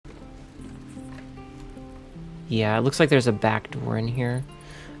Yeah, it looks like there's a back door in here.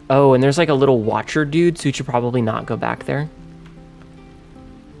 Oh, and there's like a little watcher dude, so you should probably not go back there.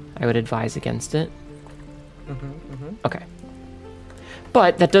 I would advise against it. Okay.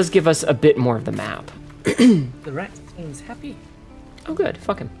 But that does give us a bit more of the map. The rat seems happy. Oh, good.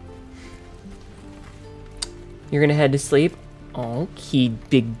 Fuck him. You're gonna head to sleep. Okay,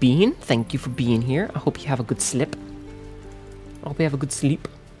 Big Bean. Thank you for being here. I hope you have a good sleep. I hope you have a good sleep.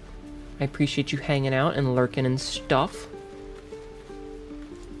 I appreciate you hanging out and lurking and stuff.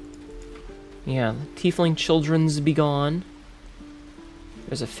 Yeah, tiefling children's be gone.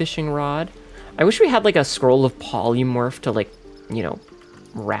 There's a fishing rod. I wish we had like a scroll of polymorph to like, you know,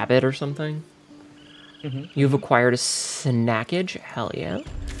 rabbit or something. You've acquired a snackage. Hell yeah.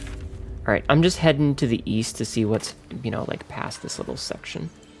 All right, I'm just heading to the east to see what's, you know, like past this little section.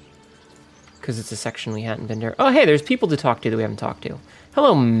 Because it's a section we hadn't been there. Oh, hey, there's people to talk to that we haven't talked to.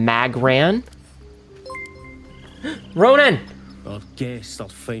 Hello, Magran. Ronan! Our guests are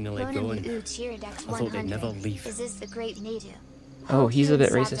finally going. I thought they'd never leave. Is this the great Hnetu? Oh, he's a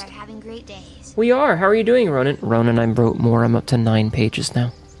bit racist. Having great days. We are. How are you doing, Ronan? Ronan, I wrote more. I'm up to 9 pages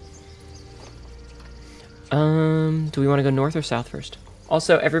now. Do we want to go north or south first?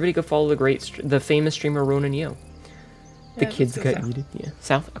 Also, everybody go follow the famous streamer Ronan Yo. The kids got eaten. Yeah,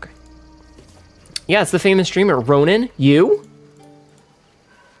 south. Okay. Yeah, it's the famous streamer Ronan You.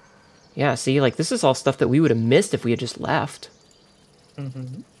 Yeah, see, like this is all stuff that we would have missed if we had just left.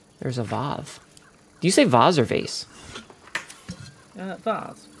 There's a vase. Do you say vase or vase?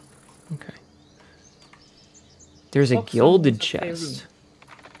 Vase. Okay. There's a gilded chest.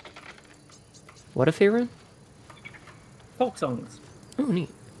 What a Faerun? Folk songs. Oh, neat.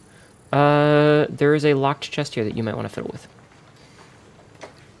 There is a locked chest here that you might want to fiddle with.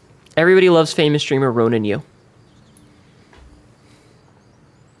 Everybody loves famous streamer Ronan Yu.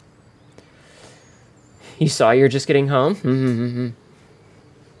 You saw you're just getting home?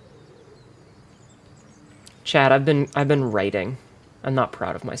 Chad, I've been writing. I'm not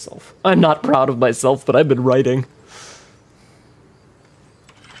proud of myself. I'm not proud of myself, but I've been writing.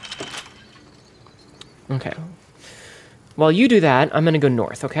 Okay. While you do that, I'm gonna go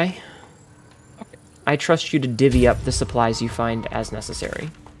north, okay? Okay. I trust you to divvy up the supplies you find as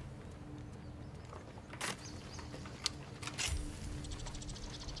necessary.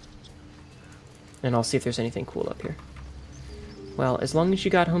 And I'll see if there's anything cool up here. Well, as long as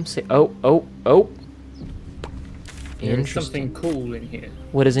you got home safe. Oh. There's something cool in here.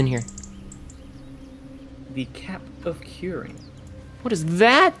 What is in here? The Cap of Curing. What does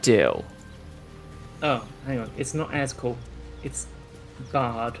that do? Oh, hang on. It's not as cool. It's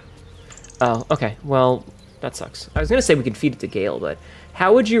Bard. Oh, okay. Well, that sucks. I was going to say we could feed it to Gale, but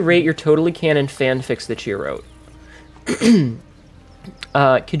how would you rate your totally canon fanfics that you wrote?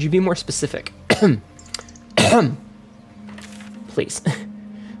 Could you be more specific? Please.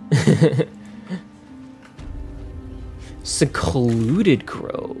 Secluded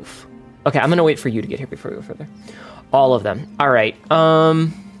Grove. Okay, I'm going to wait for you to get here before we go further. All of them. All right.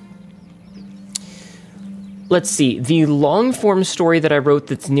 Let's see. The long-form story that I wrote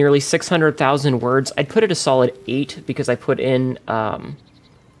that's nearly 600,000 words, I'd put it a solid 8 because I put in a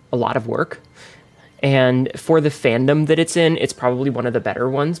lot of work. And for the fandom that it's in, it's probably one of the better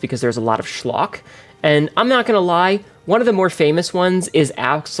ones because there's a lot of schlock. And I'm not going to lie, one of the more famous ones is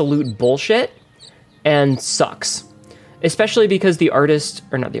absolute bullshit and sucks. Especially because the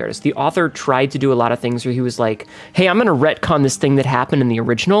author tried to do a lot of things where he was like, hey, I'm going to retcon this thing that happened in the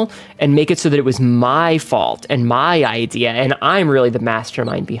original and make it so that it was my fault and my idea, and I'm really the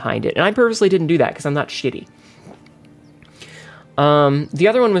mastermind behind it. And I purposely didn't do that because I'm not shitty. The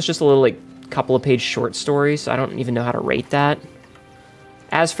other one was just a little, like, couple of page short story, so I don't even know how to rate that.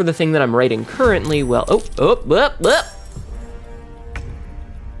 As for the thing that I'm writing currently, well,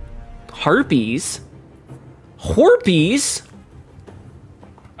 Harpies? Horpies?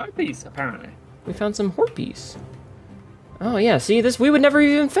 Harpies, apparently. We found some Horpies. Oh yeah, see this? We would never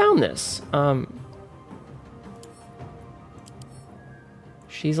even found this.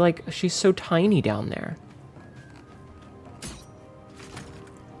 She's so tiny down there.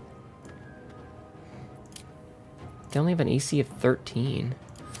 They only have an AC of 13.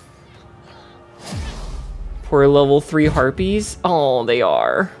 Poor level 3 Harpies. Oh, they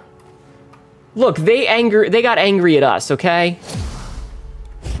are. Look, they got angry at us, okay?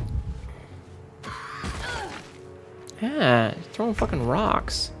 Yeah, throwing fucking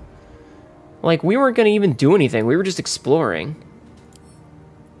rocks. Like, we weren't gonna even do anything. We were just exploring.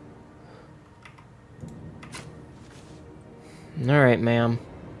 Alright, ma'am.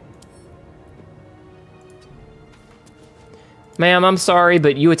 Ma'am, I'm sorry,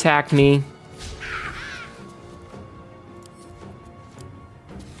 but you attacked me.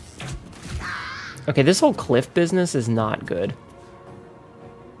 Okay, this whole cliff business is not good.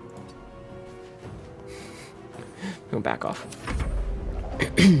 Go back off.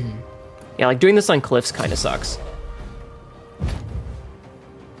 Yeah, like doing this on cliffs kind of sucks.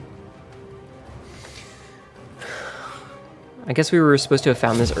 I guess we were supposed to have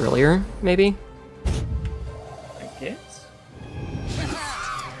found this earlier, maybe? I guess.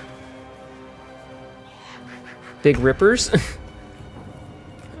 Big rippers.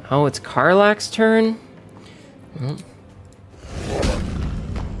 Oh, it's Karlach's turn. Well.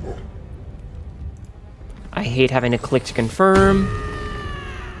 I hate having to click to confirm.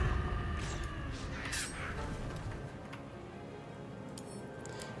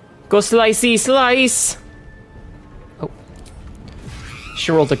 Go slicey slice! Oh.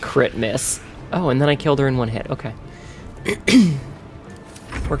 She rolled a crit miss. Oh, and then I killed her in one hit. Okay.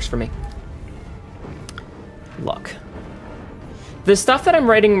 Works for me. Luck. The stuff that I'm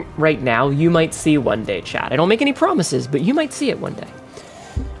writing right now, you might see one day, chat. I don't make any promises, but you might see it one day.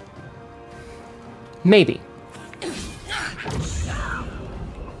 Maybe.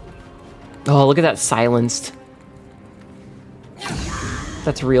 Oh, look at that silenced.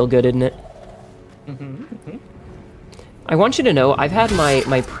 That's real good, isn't it? I want you to know, I've had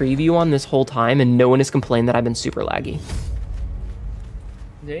my preview on this whole time, and no one has complained that I've been super laggy.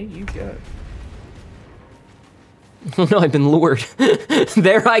 There you go. Oh no, I've been lured.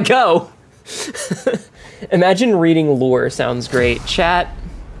 There I go. Imagine reading lore sounds great. Chat,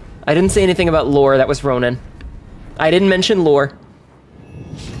 I didn't say anything about lore, that was Ronan. I didn't mention lore.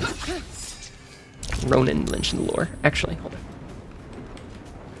 Ronan mentioned lore. Actually, hold on.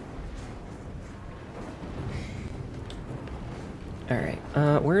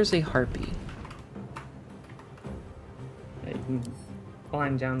 Alright, where's a harpy? You can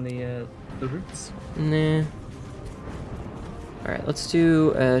climb down the roots. Nah. Alright, let's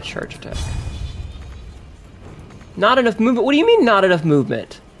do a charge attack. Not enough movement? What do you mean not enough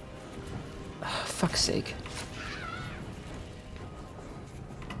movement? Oh, fuck's sake.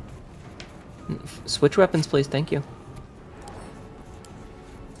 Switch weapons, please. Thank you.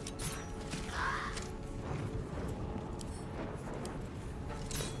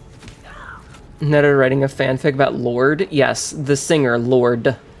 Netta writing a fanfic about Lord? Yes, the singer,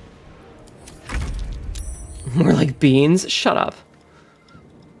 Lord. More like beans? Shut up.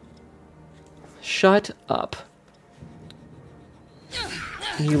 Shut up.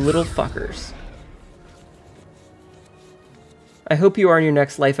 You little fuckers. I hope you are in your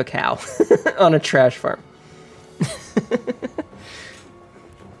next life a cow on a trash farm.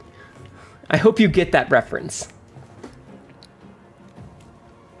 I hope you get that reference.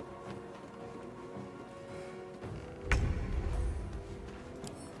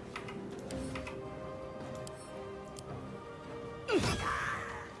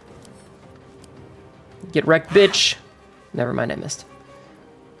 Get wrecked, bitch. Never mind, I missed.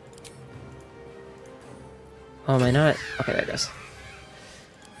 Oh, am I not? Okay, there it goes.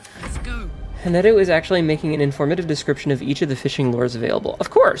 Let's go. Hnetu is actually making an informative description of each of the fishing lures available. Of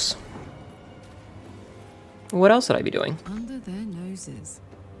course. What else would I be doing? Under their noses.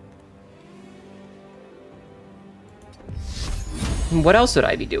 What else would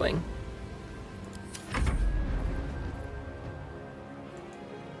I be doing?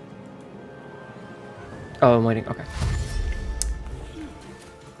 Oh, I'm waiting. Okay.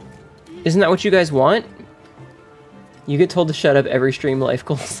 Isn't that what you guys want? You get told to shut up every stream life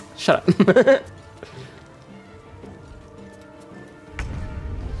goals. Shut up.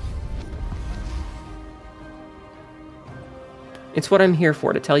 It's what I'm here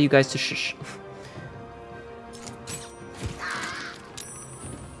for, to tell you guys to shush.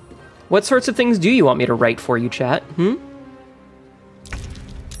 What sorts of things do you want me to write for you, chat? Hmm?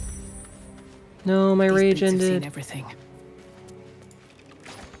 No, my rage ended. Everything.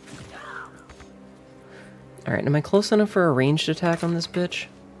 Alright, am I close enough for a ranged attack on this bitch?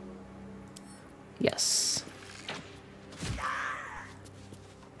 Yes.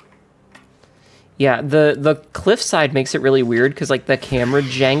 Yeah, the cliffside makes it really weird because like the camera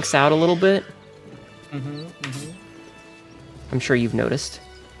janks out a little bit. I'm sure you've noticed.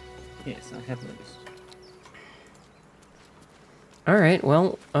 Yes, I have noticed. Alright,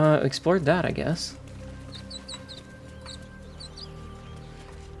 well, explored that, I guess.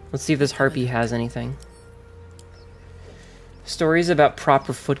 Let's see if this harpy has anything. Stories about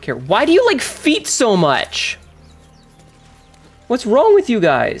proper foot care. Why do you like feet so much? What's wrong with you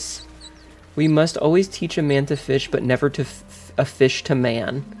guys? We must always teach a man to fish, but never to a fish to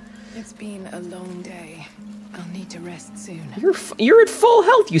man. It's been a long day. I'll need to rest soon. You're at full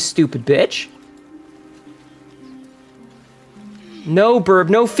health, you stupid bitch. No, Burb,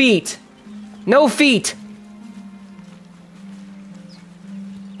 no feet. No feet!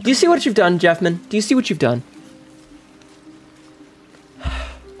 Do you see what you've done, Jeffman? Do you see what you've done?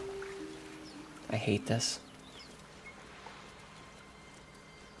 I hate this.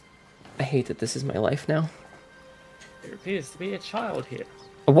 I hate that this is my life now. There appears to be a child here.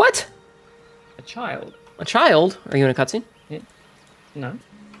 A what? A child. A child? Are you in a cutscene? Yeah. No.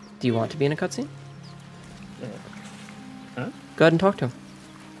 Do you want to be in a cutscene? Huh? Go ahead and talk to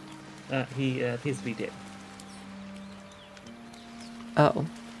him. He appears to be dead. Oh.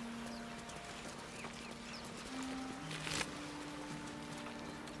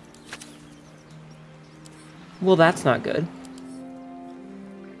 Well, that's not good.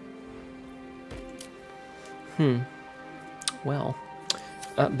 Well,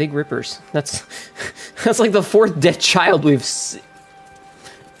 Big Rippers. That's that's like the 4th dead child we've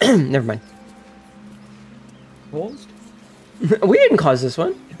Never mind. Paused? We didn't cause this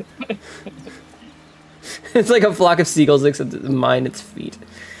one. It's like a flock of seagulls, except mine, its feet.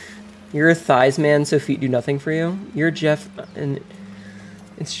 You're a thighs man, so feet do nothing for you. You're Jeff, and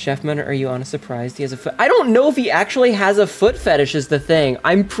it's Chefman. Are you on a surprise? He has a foot. I don't know if he actually has a foot fetish. Is the thing.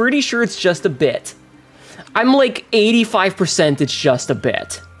 I'm pretty sure it's just a bit. I'm like 85% it's just a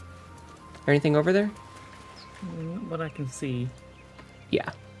bit. Anything over there? What I can see. Yeah.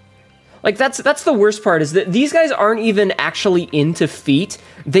 Like, that's the worst part, is that these guys aren't even actually into feet.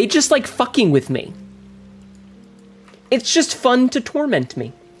 They just like fucking with me. It's just fun to torment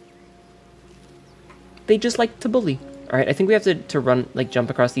me. They just like to bully. Alright, I think we have to run, like, jump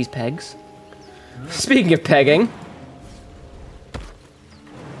across these pegs. Speaking of pegging.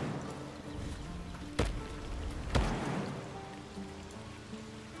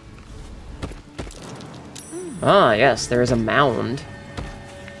 Ah, yes, there is a mound.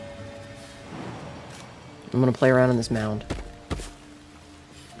 I'm gonna play around in this mound.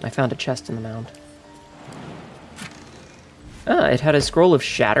 I found a chest in the mound. Ah, it had a scroll of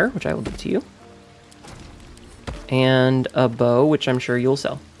shatter, which I will give to you. And a bow, which I'm sure you'll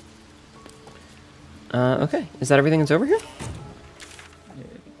sell. Okay. Is that everything that's over here?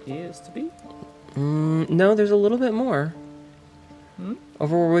 It appears to be. No, there's a little bit more.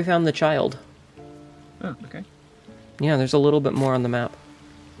 Over where we found the child. Oh, okay. Yeah, there's a little bit more on the map.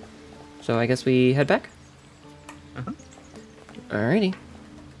 So I guess we head back? Uh-huh. Alrighty.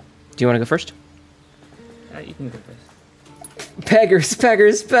 Do you want to go first? You can go first. Peggers,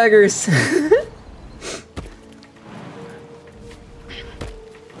 peggers, peggers!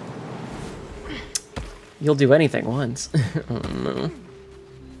 You'll do anything once. Oh no.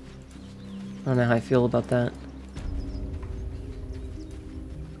 I don't know how I feel about that.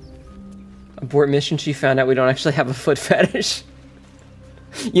 Abort mission, she found out we don't actually have a foot fetish.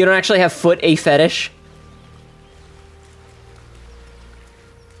 You don't actually have foot a fetish?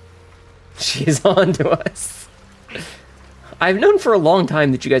 She's on to us. I've known for a long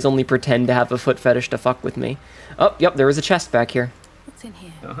time that you guys only pretend to have a foot fetish to fuck with me. Oh, yep, there was a chest back here. What's in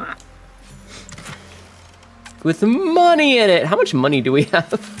here? Uh-huh. With money in it. How much money do we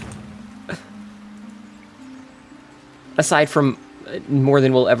have? Aside from more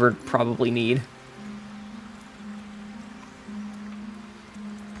than we'll ever probably need.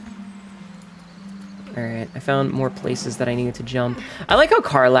 Alright, I found more places that I needed to jump. I like how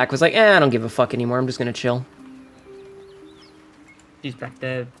Karlak was like, I don't give a fuck anymore, I'm just gonna chill. She's back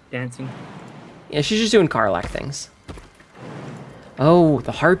there dancing. Yeah, she's just doing Karlak things. Oh,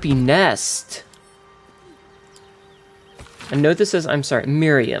 the Harpy Nest. A note that says, I'm sorry,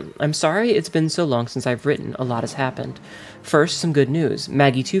 Miriam. I'm sorry it's been so long since I've written. A lot has happened. First, some good news.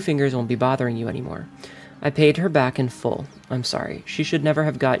 Maggie Two Fingers won't be bothering you anymore. I paid her back in full. I'm sorry. She should never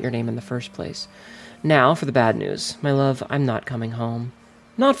have got your name in the first place. Now, for the bad news. My love, I'm not coming home.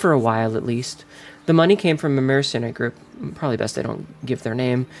 Not for a while, at least. The money came from a mercenary group. Probably best I don't give their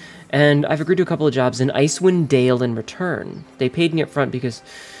name. And I've agreed to a couple of jobs in Icewind Dale in return. They paid me up front because...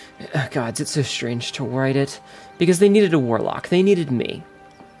 gods, it's so strange to write it. Because they needed a warlock. They needed me.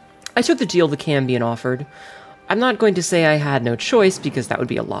 I took the deal the Cambion offered. I'm not going to say I had no choice, because that would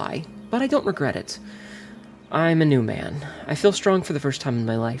be a lie. But I don't regret it. I'm a new man. I feel strong for the first time in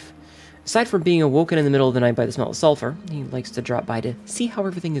my life. Aside from being awoken in the middle of the night by the smell of sulfur, he likes to drop by to see how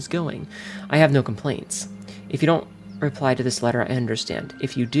everything is going. I have no complaints. If you don't reply to this letter, I understand.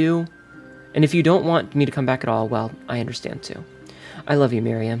 If you do, and if you don't want me to come back at all, well, I understand too. I love you,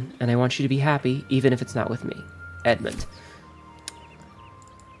 Miriam, and I want you to be happy, even if it's not with me. Edmund.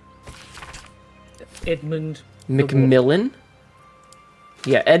 Edmund Macmillan?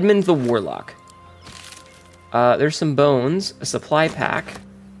 Yeah, Edmund the Warlock. There's some bones, a supply pack,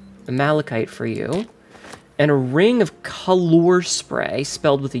 a malachite for you, and a ring of color spray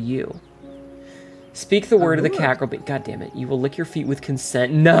spelled with a U. Speak the word of the cackle. God damn it! You will lick your feet with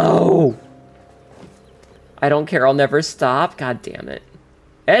consent. No. I don't care. I'll never stop. God damn it.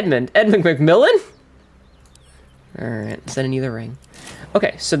 Edmund McMillan. All right, sending you the ring.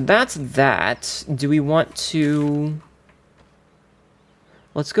 Okay, so that's that. Do we want to?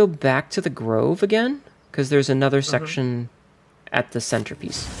 Let's go back to the Grove again, because there's another section at the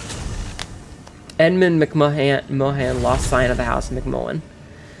centerpiece. Edmund McMahon lost sign of the house of McMullen.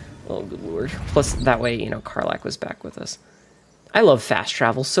 Oh, good lord. Plus, that way, you know, Karlach was back with us. I love fast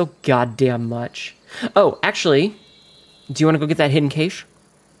travel so goddamn much. Oh, actually, do you want to go get that hidden cache?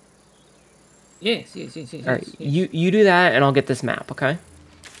 Yes. All right, you do that, and I'll get this map, okay?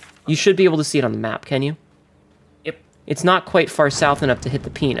 You should be able to see it on the map, can you? Yep. It's not quite far south enough to hit the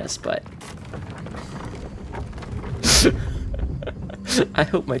penis, but... I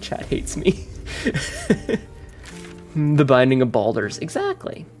hope my chat hates me. The Binding of Baldur's.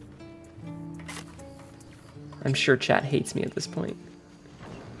 Exactly. I'm sure chat hates me at this point.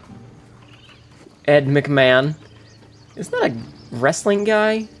 Ed McMahon. Isn't that a wrestling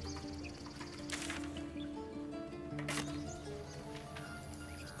guy?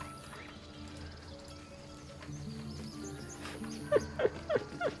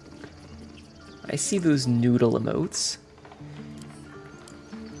 I see those noodle emotes.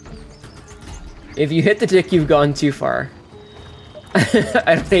 If you hit the dick, you've gone too far.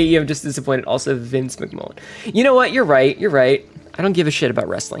 I don't think I'm just disappointed. Also, Vince McMullen. You know what? You're right. You're right. I don't give a shit about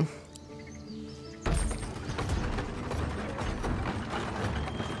wrestling.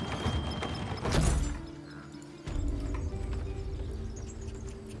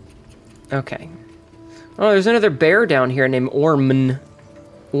 Okay. Oh, there's another bear down here named Orman.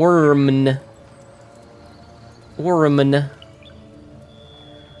 Orman.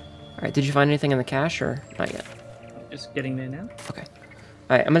 Alright, did you find anything in the cache, or not yet? Just getting there now. Okay.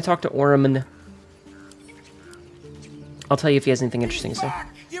 Alright, I'm gonna talk to Orman. I'll tell you if he has anything interesting to say.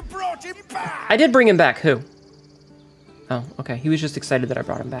 You brought him back! I did bring him back. Who? Oh, okay. He was just excited that I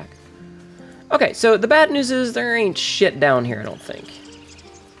brought him back. Okay, so the bad news is there ain't shit down here, I don't think.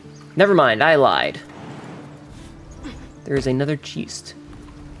 Never mind, I lied. There is another chest.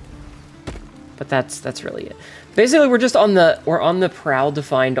 But that's really it. Basically, we're on the prowl to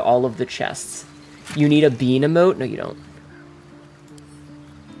find all of the chests. You need a bean emote? No, you don't.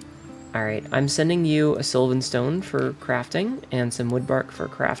 Alright, I'm sending you a Sylvan Stone for crafting, and some wood bark for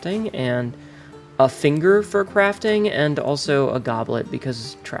crafting, and a finger for crafting, and also a goblet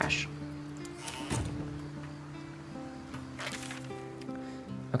because trash.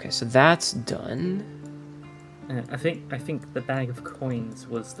 Okay, so that's done. I think the bag of coins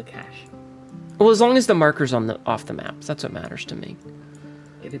was the cache. Well, as long as the marker's off the map, that's what matters to me.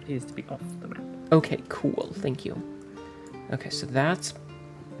 It appears to be off the map. Okay, cool. Thank you. Okay, so that's...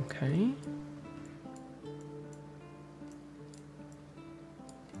 Okay.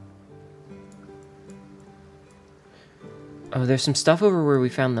 Oh, there's some stuff over where we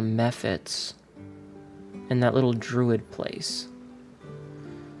found the Mephits. In that little druid place.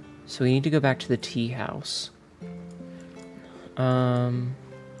 So we need to go back to the tea house.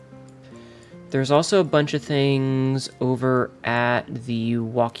 There's also a bunch of things over at the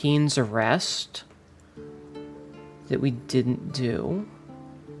Joaquin's Arrest that we didn't do.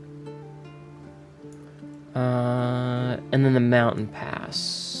 And then the Mountain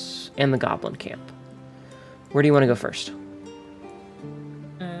Pass. And the Goblin Camp. Where do you want to go first?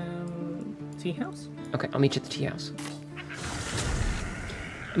 Tea house? Okay, I'll meet you at the tea house.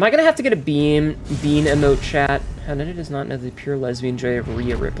 Am I gonna have to get a bean emote chat? Hnetu does not know the pure lesbian joy of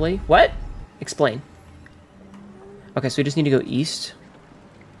Rhea Ripley. What? Explain. Okay, so we just need to go east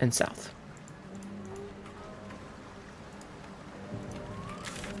and south.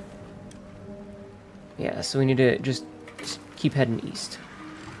 Yeah, so we need to just keep heading east.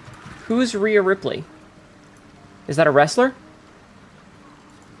 Who is Rhea Ripley? Is that a wrestler?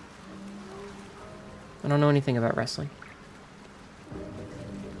 I don't know anything about wrestling.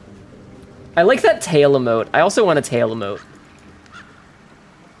 I like that tail emote. I also want a tail emote.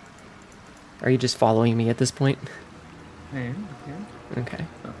 Are you just following me at this point? Yeah. Okay.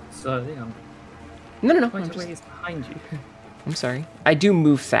 Oh, slowly. No. Quite a ways behind you. I'm sorry. I do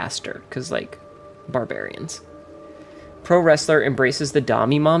move faster, because, like, barbarians. Pro wrestler embraces the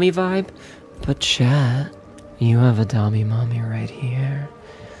Dami Mommy vibe. But chat, you have a Dami Mommy right here.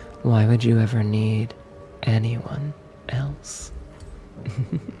 Why would you ever need anyone else?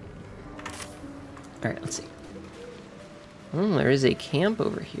 Alright, let's see. Oh, there is a camp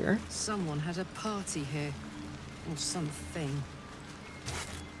over here. Someone had a party here. Or something.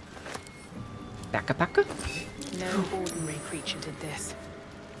 Baka. No ordinary creature did this.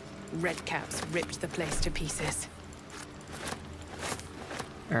 Redcaps ripped the place to pieces.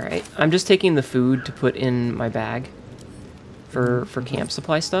 Alright, I'm just taking the food to put in my bag for camp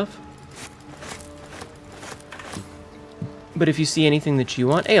supply stuff. But if you see anything that you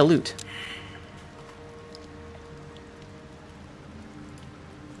want... Hey, a loot.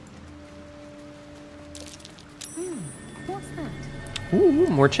 What's that? Ooh,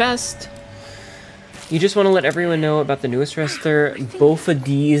 more chest. You just want to let everyone know about the newest wrestler, Bofa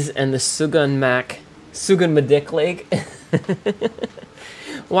D's and the Sugun Madik Lake.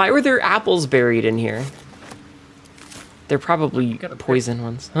 Why were there apples buried in here? They're probably poison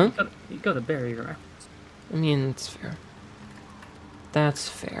ones, huh? You gotta bury your apples. I mean, that's fair. That's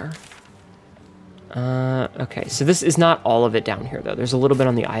fair. Okay, so this is not all of it down here, though. There's a little bit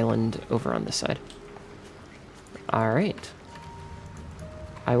on the island over on this side. Alright.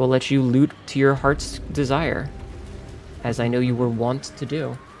 I will let you loot to your heart's desire, as I know you were wont to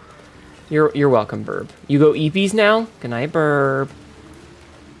do. You're welcome, Burb. You go Eepies now? Good night, Burb.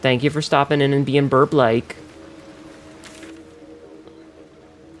 Thank you for stopping in and being Burb-like.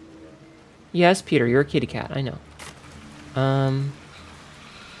 Yes, Peter, you're a kitty cat, I know.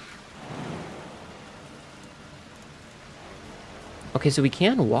 Okay, so we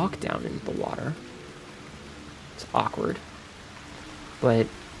can walk down into the water. It's awkward. But,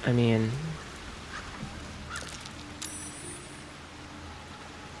 I mean...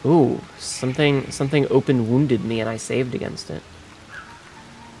 Ooh, something open wounded me and I saved against it.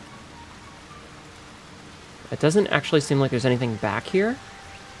 It doesn't actually seem like there's anything back here.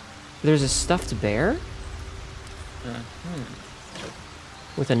 There's a stuffed bear?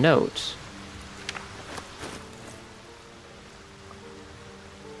 With a note.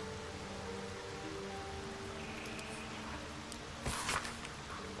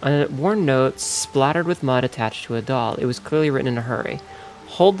 A worn note splattered with mud attached to a doll. It was clearly written in a hurry.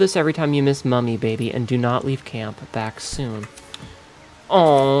 Hold this every time you miss Mummy, baby, and do not leave camp. Back soon.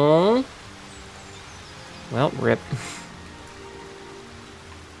 Aww. Well, rip.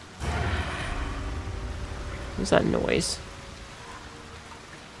 What's that noise?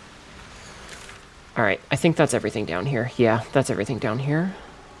 Alright, I think that's everything down here. Yeah, that's everything down here.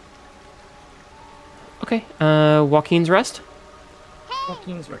 Okay, Joaquin's Rest?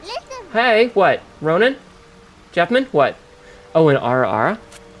 Joaquin's Rest. Hey, what? Ronan? Jeffman? What? Oh, and Ara?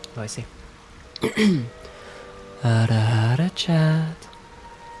 Oh, I see. Ara chat.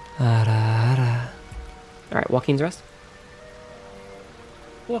 Ara. Alright, Joaquin's Rest?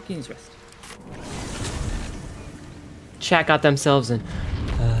 Joaquin's Rest. Chat got themselves in.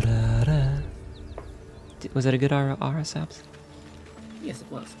 Was that a good Ara Saps? Yes, it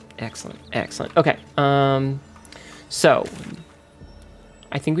was. Excellent, excellent. Okay, so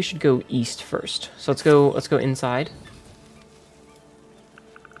I think we should go east first. So let's go inside.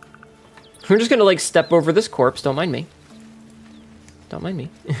 We're just gonna like step over this corpse. Don't mind me. Don't mind me.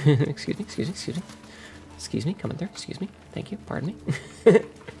 Excuse me. Excuse me. Come in there. Excuse me. Thank you. Pardon me.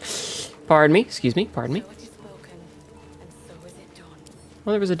 Pardon me. Excuse me. Pardon me.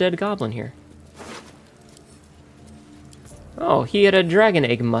 Well, there was a dead goblin here. Oh, he had a dragon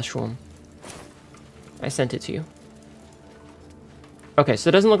egg mushroom. I sent it to you. Okay, so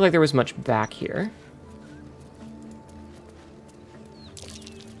it doesn't look like there was much back here.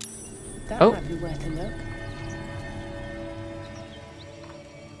 That Oh. might be worth a look.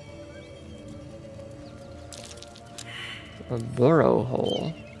 A burrow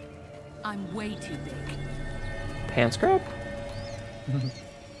hole. I'm way too big. Pants grab?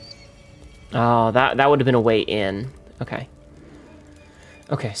 Oh, that would have been a way in. Okay.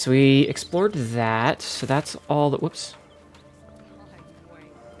 Okay, so we explored that. So that's all that... Whoops.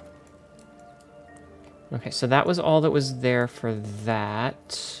 Okay, so that was all that was there for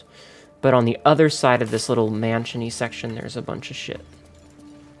that. But on the other side of this little mansion-y section, there's a bunch of shit.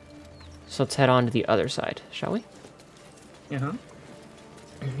 So let's head on to the other side, shall we? Uh-huh.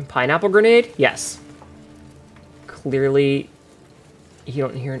 Pineapple grenade? Yes. Clearly, you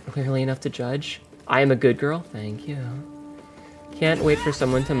don't hear it clearly enough to judge. I am a good girl. Thank you. Can't wait for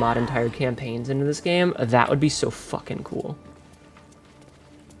someone to mod entire campaigns into this game. That would be so fucking cool.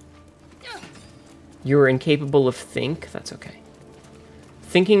 You are incapable of think? That's okay.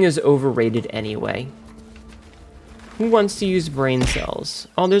 Thinking is overrated anyway. Who wants to use brain cells?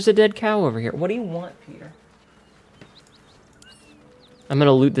 Oh, there's a dead cow over here. What do you want, Peter? I'm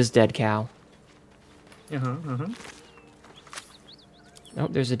gonna loot this dead cow. Oh,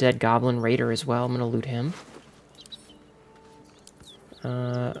 there's a dead goblin raider as well. I'm gonna loot him.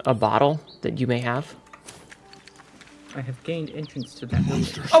 A bottle that you may have. I have gained entrance to that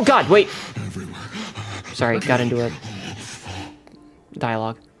building. Oh god, wait! Sorry, got into a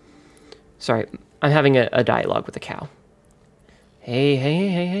dialogue. Sorry, I'm having a dialogue with a cow. Hey, hey, hey,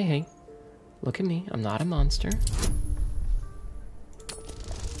 hey, hey, hey. Look at me. I'm not a monster.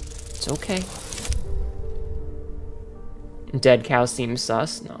 It's okay. Dead cow seems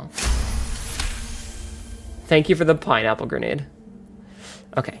sus? No. Thank you for the pineapple grenade.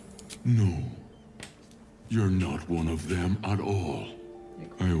 Okay. No. You're not one of them at all.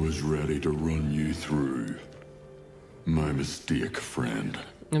 I was ready to run you through. My mistake, friend.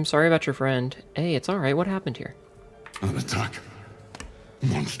 I'm sorry about your friend. Hey, it's alright. What happened here? An attack.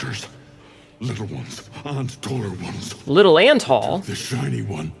 Monsters. Little ones and taller ones. Little and tall? The shiny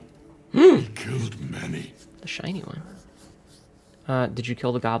one. He killed many. The shiny one. Did you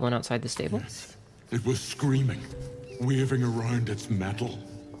kill the goblin outside the stable? It was screaming, waving around its metal.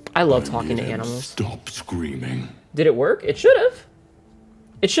 I love talking to animals. Stop screaming. Did it work? It should have.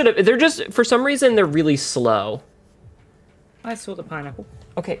 It should have. They're just, for some reason, they're really slow. I saw the pineapple.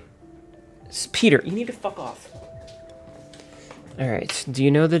 Okay. Peter, you need to fuck off. Alright, do you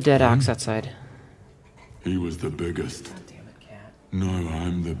know the dead ox outside? He was the biggest. God damn it, cat. Now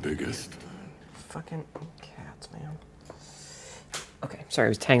I'm the biggest. Fucking cats, man. Okay, sorry, I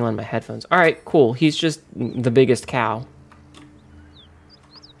was tangling my headphones. Alright, cool. He's just the biggest cow.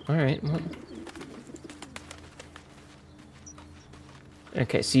 Alright, well.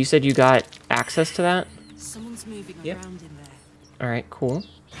 Okay, so you said you got access to that? Someone's moving around in there. Alright, cool.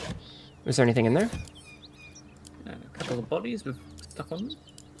 Is there anything in there? A couple of bodies with stuff on them.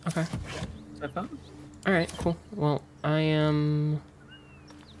 Okay. So far. Alright, cool. Well, I am...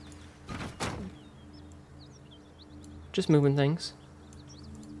 just moving things.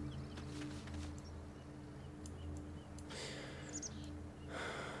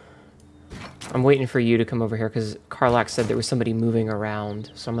 I'm waiting for you to come over here because Karlak said there was somebody moving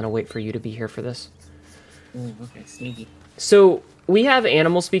around, so I'm going to wait for you to be here for this. Ooh, okay, sneaky. So, we have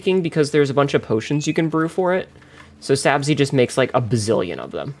animal speaking because there's a bunch of potions you can brew for it. So Sabzi just makes like a bazillion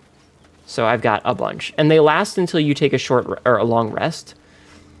of them. So I've got a bunch. And they last until you take a short or a long rest.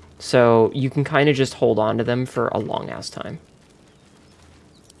 So you can kind of just hold on to them for a long-ass time.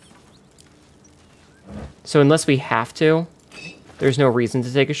 So unless we have to, there's no reason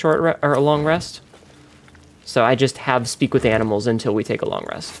to take a short or a long rest. So I just have speak with animals until we take a long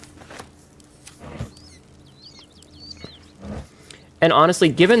rest. And honestly,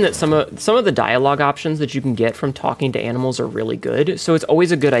 given that some of the dialogue options that you can get from talking to animals are really good, so it's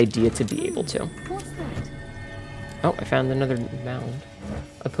always a good idea to be able to. What's that? Oh, I found another mound.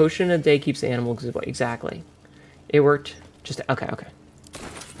 A potion a day keeps the animal exactly. It worked. Just okay.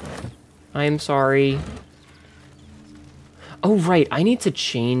 I'm sorry. Oh right, I need to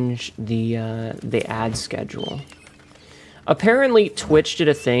change the ad schedule. Apparently, Twitch did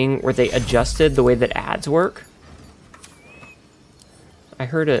a thing where they adjusted the way that ads work. I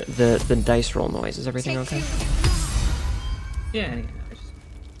heard the dice roll noise. Is everything okay? Yeah,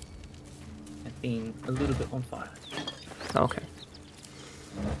 I've been a little bit on fire. Okay.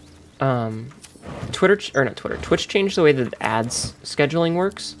 Twitch changed the way that ads scheduling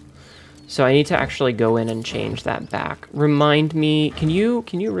works. So I need to actually go in and change that back. Remind me, can you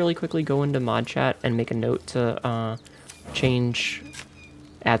really quickly go into mod chat and make a note to change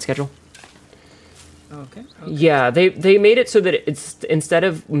ad schedule? Okay. Yeah, they made it so that it's, instead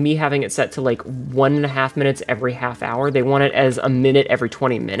of me having it set to like 1.5 minutes every half hour, they want it as a minute every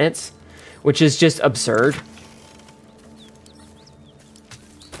 20 minutes, which is just absurd.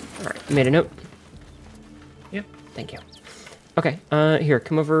 All right, made a note. Yep. Thank you. Okay, here,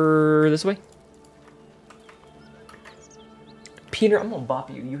 come over this way. Peter, I'm gonna bop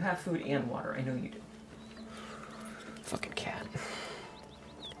you. You have food and water. I know you do. Fucking cat.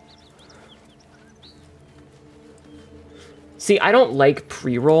 See, I don't like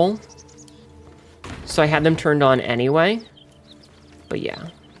pre-roll, so I had them turned on anyway. But yeah.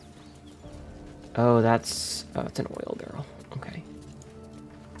 Oh, it's an oil barrel. Okay.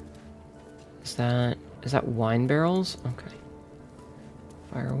 Is that wine barrels? Okay.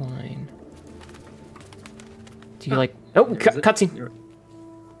 Fire wine. Do you like... Oh, cutscene.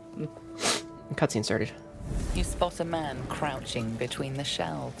 Cutscene started. You spot a man crouching between the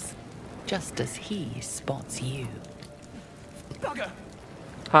shelves, just as he spots you.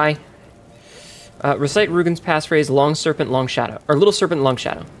 Hi. Recite Rugen's passphrase, long serpent, long shadow. Or little serpent, long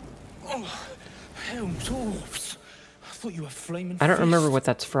shadow. Oh, hell, dwarfs. I thought you were flaming. I don't remember what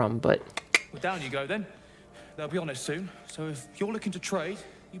that's from, but... Well, down you go then. They'll be on us soon, so if you're looking to trade,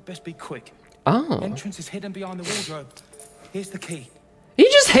 you best be quick. Oh. Entrance is hidden behind the wardrobe. Here's the key. He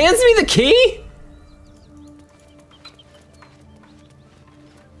just hands me the key?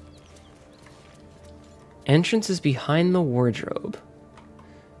 Entrance is behind the wardrobe.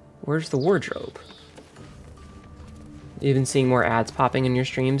 Where's the wardrobe? You've been seeing more ads popping in your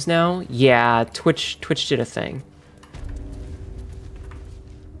streams now? Yeah, Twitch did a thing.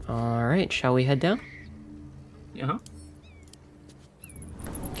 Alright, shall we head down? Yeah.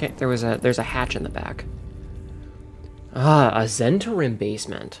 Okay, there's a hatch in the back. Ah, a Zentarim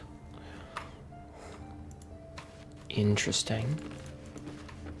basement. Interesting.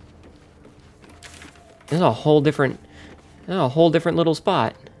 There's a whole different little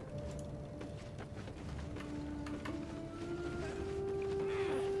spot.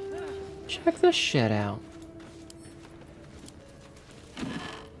 Check this shit out.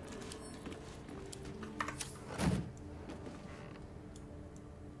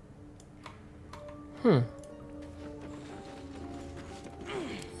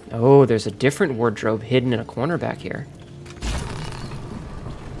 Oh, there's a different wardrobe hidden in a corner back here.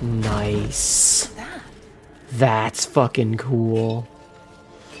 Nice. That's fucking cool.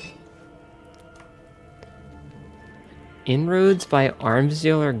 Inroads by arms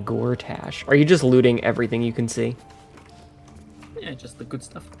dealer Gortash. Are you just looting everything you can see? Yeah, just the good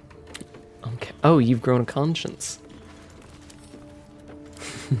stuff. Okay. Oh, you've grown a conscience.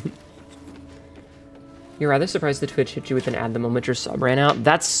 You're rather surprised that Twitch hit you with an ad the moment your sub ran out?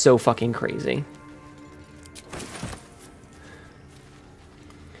 That's so fucking crazy.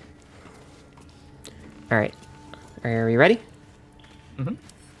 Alright. Are you ready? Mm-hmm.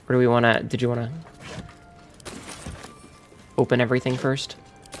 Or do we want to... Did you want to... open everything first?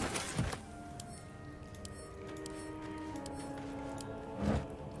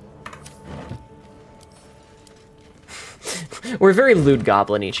 We're very lewd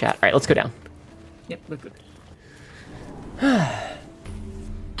goblin-y, chat. Alright, let's go down. Yep, look good.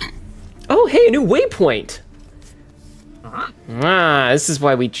 Oh, hey, a new waypoint! Uh-huh. Ah, this is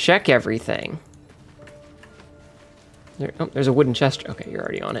why we check everything. There's a wooden chest. Okay, you're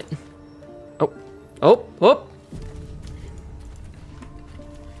already on it. Oh!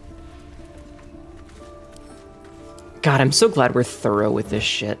 God, I'm so glad we're thorough with this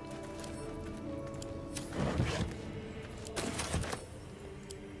shit.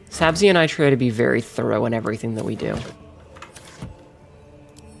 Sabzi and I try to be very thorough in everything that we do.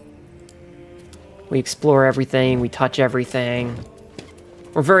 We explore everything, we touch everything.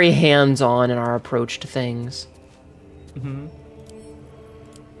 We're very hands-on in our approach to things. Mm-hmm.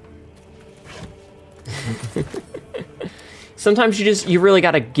 Sometimes you really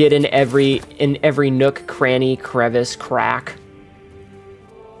gotta get in every nook, cranny, crevice, crack.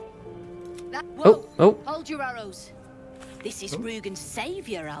 Whoa. Oh. Hold your arrows. This is Rugen's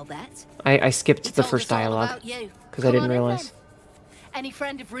savior, Albert. I skipped He the told first us all dialogue about you. because I Come didn't on in, realize. then. Any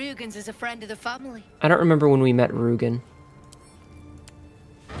friend of Rugen's is a friend of the family. I don't remember when we met Rugen.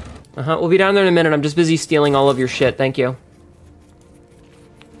 We'll be down there in a minute. I'm just busy stealing all of your shit. Thank you.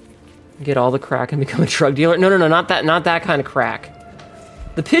 Get all the crack and become a drug dealer. No, not that kind of crack.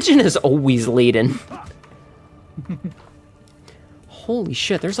 The pigeon is always laden. Holy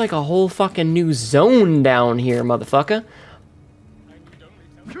shit, there's like a whole fucking new zone down here, motherfucker.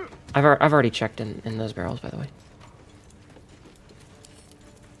 I've already checked in those barrels, by the way.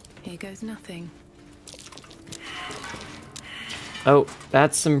 Here goes nothing. Oh,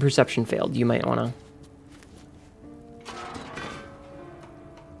 that's some perception failed. You might wanna...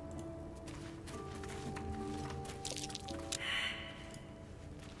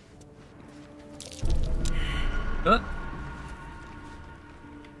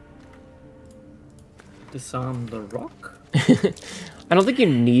 Disarm the rock? I don't think you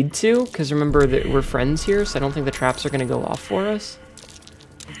need to, because remember that we're friends here, so I don't think the traps are going to go off for us.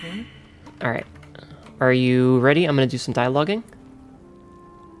 Mm-hmm. Alright. Are you ready? I'm going to do some dialoguing.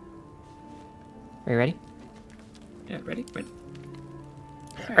 Are you ready? Yeah, ready?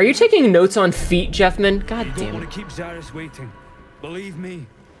 Are you taking notes on feet, Jeffman? God You damn don't it. want to keep Zarus waiting. Believe me.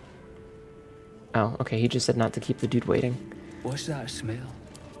 Oh, okay, he just said not to keep the dude waiting. What's that smell?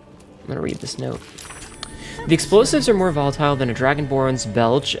 I'm going to read this note. The explosives are more volatile than a dragonborn's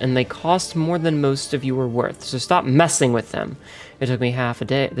belch, and they cost more than most of you are worth, so stop messing with them. It took me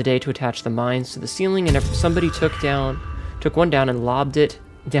the day to attach the mines to the ceiling, and if somebody took one down and lobbed it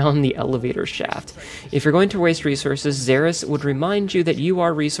down the elevator shaft. If you're going to waste resources, Zarus would remind you that you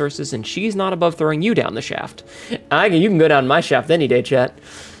are resources, and she's not above throwing you down the shaft. You can go down my shaft any day, chat.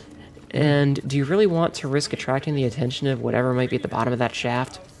 And do you really want to risk attracting the attention of whatever might be at the bottom of that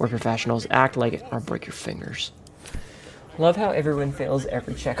shaft? We're professionals. Act like it or break your fingers. Love how everyone fails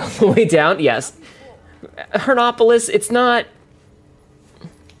every check on the way down. Yes. Hernopolis, it's not...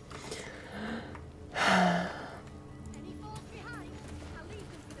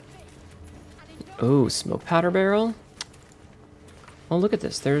 Oh, smoke powder barrel? Oh, look at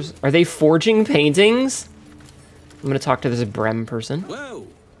this. Are they forging paintings? I'm gonna talk to this Brem person. Well,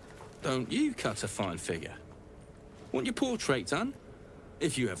 don't you cut a fine figure? Want your portrait done?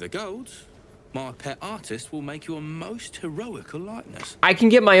 If you have the gold, my pet artist will make you a most heroical likeness. I can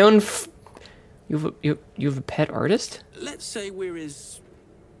get my own. You have a pet artist? Let's say we're his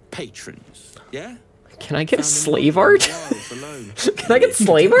patrons. Yeah. Can I get a slave art? Can I get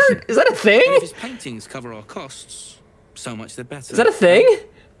slave art? Is that a thing? If his paintings cover our costs, so much the better. Is that a thing?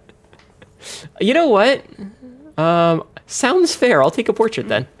 You know what? Sounds fair. I'll take a portrait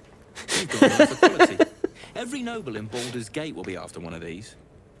then. You've got an eye for quality. Every noble in Baldur's Gate will be after one of these.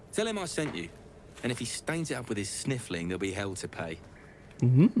 Tell him I sent you. And if he stains it up with his sniffling, there'll be hell to pay.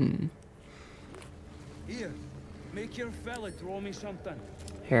 Here, make your fella draw me something.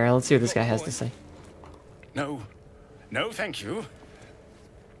 Here, let's see what this guy has to say. No. No, thank you.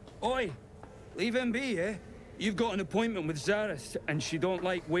 Oi, leave him be, eh? You've got an appointment with Zaris, and she don't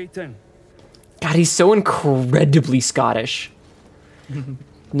like waiting. God, he's so incredibly Scottish.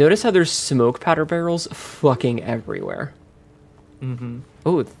 Notice how there's smoke powder barrels fucking everywhere.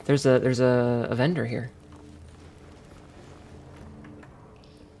 Oh, there's a vendor here.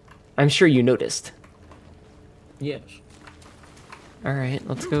 I'm sure you noticed. Yes. All right,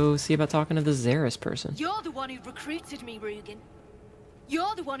 let's go see about talking to the Zaris person. You're the one who recruited me, Rugen.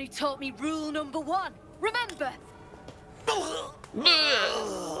 You're the one who taught me rule number 1. Remember?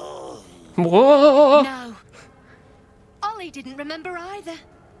 Whoa! No. Ollie didn't remember either.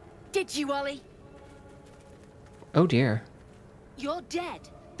 Did you, Ollie? Oh dear. You're dead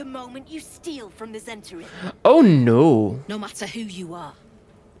the moment you steal from the Zentarim. Oh no. No matter who you are.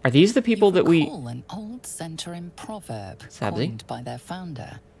 Are these the people that we... An old Zentarim proverb Sabzi? coined by their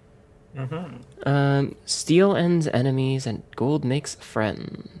founder. Steel ends enemies and gold makes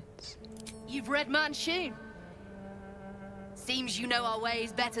friends. You've read Manchun. Seems you know our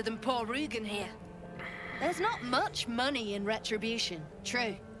ways better than poor Rugen here. There's not much money in retribution.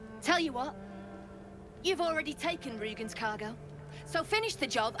 True. Tell you what. You've already taken Rugen's cargo. So finish the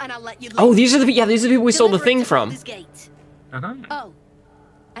job and I'll let you leave. Oh, these are the people we sold the Deliver it thing to from. Baldur's Gate. Oh.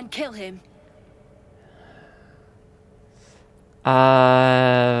 And kill him.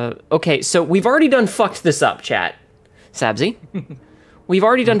 Okay, so we've already done fucked this up, chat. Sabzi. We've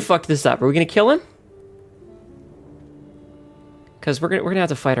already done fucked this up. Are we gonna kill him? Because we're gonna have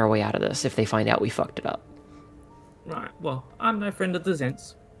to fight our way out of this if they find out we fucked it up. Right, well, I'm no friend of the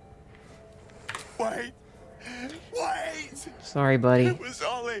Zents. Wait! Wait! Sorry, buddy. It was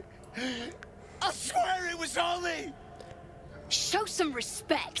Ollie! I swear it was Ollie! Show some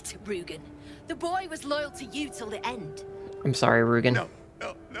respect, Rugen. The boy was loyal to you till the end. I'm sorry, Rugen. No.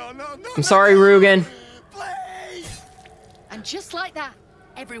 I'm sorry, Rugen. Please! And just like that,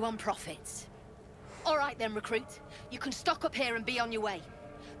 everyone profits. All right then, recruit. You can stock up here and be on your way.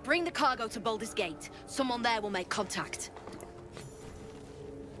 Bring the cargo to Baldur's Gate. Someone there will make contact.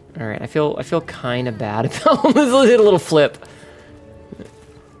 All right, I feel kind of bad about this little flip.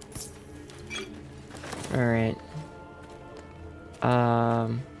 All right.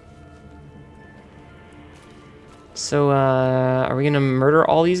 So, are we gonna murder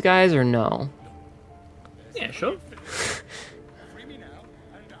all these guys or no? Yeah, sure.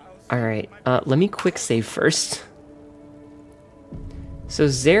 All right. Let me quick save first. So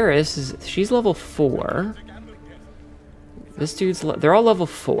Zaris she's level 4. This dude's they're all level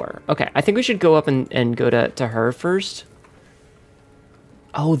 4. Okay, I think we should go up and go to her first.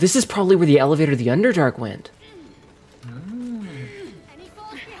 Oh, this is probably where the elevator to the Underdark went. Any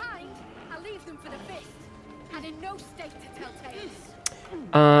falls behind, I'll leave them for the fist. And in no state to tell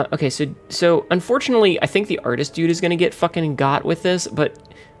tales. Okay, so unfortunately, I think the artist dude is gonna get fucking got with this, but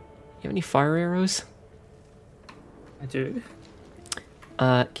you have any fire arrows? I do.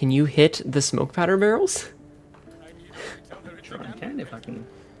 Can you hit the smoke powder barrels? Sure I can if I can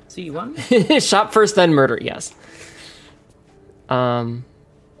see one. Shot first, then murder. Yes.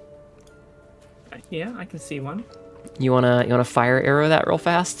 Yeah, I can see one. You wanna fire arrow that real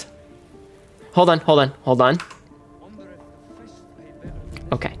fast? Hold on.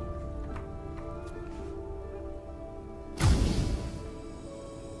 Okay.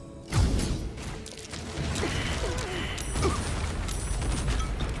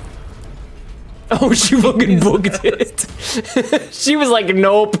 Oh, she fucking booked it. She was like,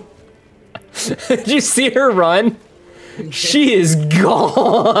 nope. Did you see her run? She is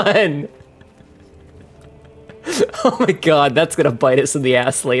gone. Oh my god, that's gonna bite us in the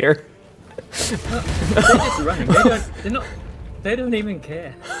ass later. They're just running. They don't even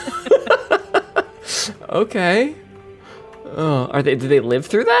care. Okay. Oh, do they live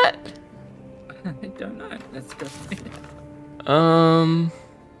through that? I don't know. Let's go.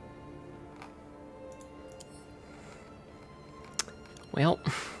 Well.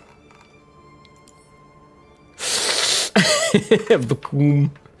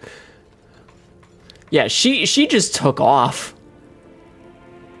 Boom. Yeah, she just took off.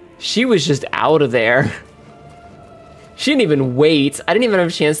 She was just out of there. She didn't even wait. I didn't even have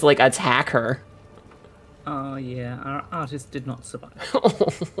a chance to like attack her. Oh yeah, our artist did not survive.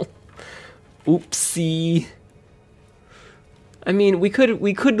 Oopsie. I mean, we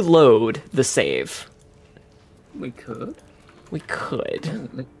could load the save. We could. We could. Oh,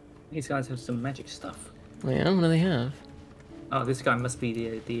 look, these guys have some magic stuff. Yeah, what do they have? Oh, this guy must be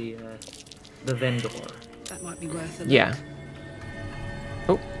the vendor. That might be worth it. Yeah.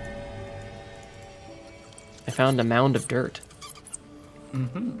 Oh. I found a mound of dirt.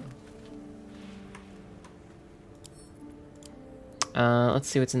 Mm-hmm. Let's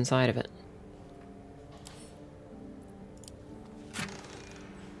see what's inside of it.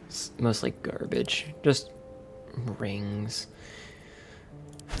 It's mostly garbage. Just rings.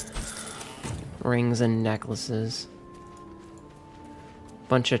 Rings and necklaces.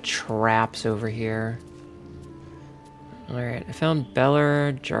 Bunch of traps over here. Alright, I found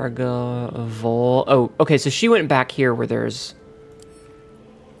Baldur, Jarga, Vol. Oh, okay, so she went back here where there's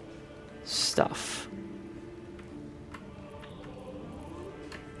stuff.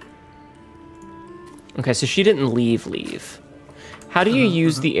 Okay, so she didn't leave. How do you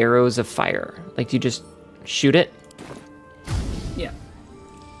use the arrows of fire? Like, do you just shoot it? Yeah.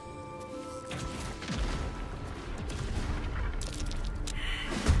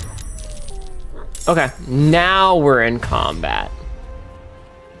 Okay, now we're in combat.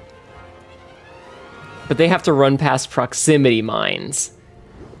 But they have to run past proximity mines.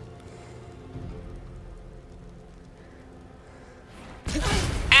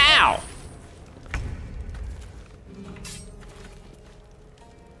 Ow!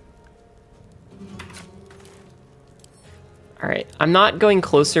 Alright, I'm not going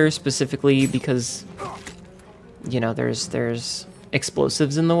closer specifically because, you know, there's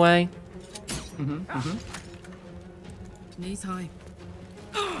explosives in the way. Knees high.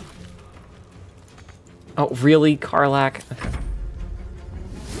 Oh, really, Karlak? Okay.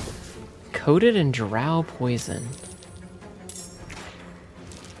 Coated in drow poison.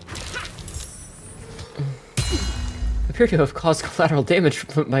 Appear to have caused collateral damage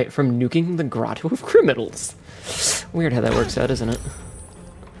from nuking the grotto of criminals. Weird how that works out, isn't it?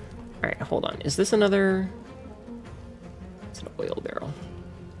 Alright, hold on. Is this another... It's an oil barrel.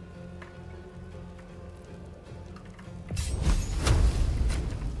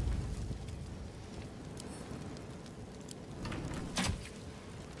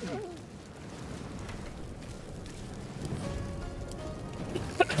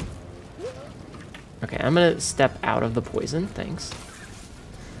 Okay, I'm gonna step out of the poison, thanks.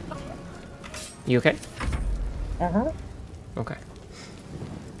 You okay? Uh-huh. Okay.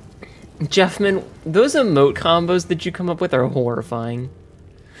 Jeffman, those emote combos that you come up with are horrifying.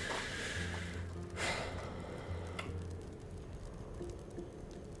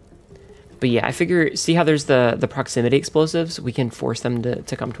 But yeah, I figure, see how there's the proximity explosives? We can force them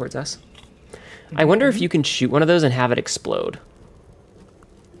to come towards us. I wonder if you can shoot one of those and have it explode.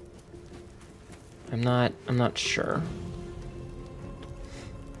 I'm not sure.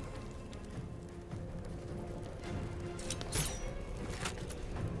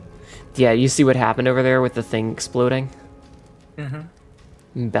 Yeah, you see what happened over there with the thing exploding? Uh-huh.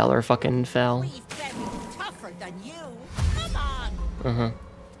 Baldur fucking fell. Tougher than you. Come on. Uh-huh.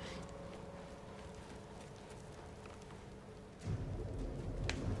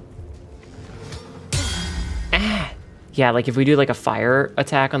 Ah! Yeah, like if we do like a fire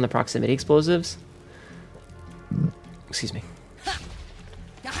attack on the proximity explosives. Excuse me.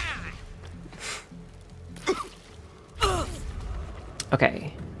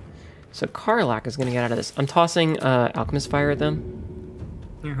 Okay. So Karlak is gonna get out of this. I'm tossing Alchemist Fire at them.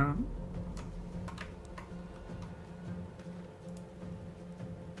 Uh-huh.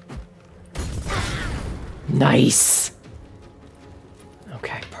 Nice!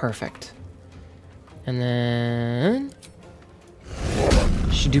 Okay, perfect. And then...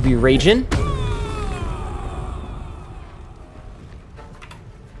 Should do be raging.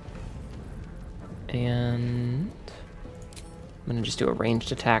 And... I'm gonna just do a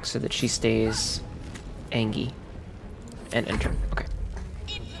ranged attack so that she stays angy. And enter. Okay.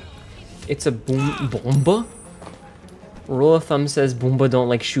 It's a bomba? Rule of thumb says Boomba don't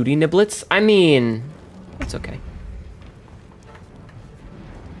like shooty niblets. I mean, it's okay.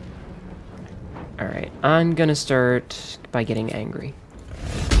 Alright, I'm gonna start by getting angry.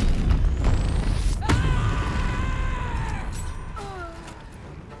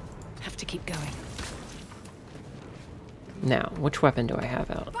 Now, which weapon do I have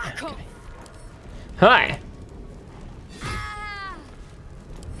out? Okay. Hi!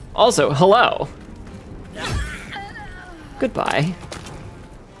 Also, hello! Goodbye.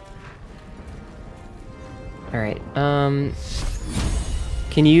 Alright,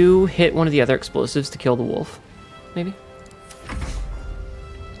 can you hit one of the other explosives to kill the wolf? Maybe?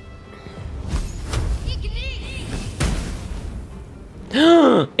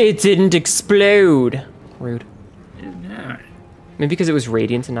 It didn't explode! Rude. Maybe because it was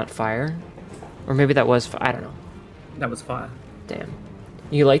radiant and not fire? Or maybe that was I don't know. That was fire. Damn.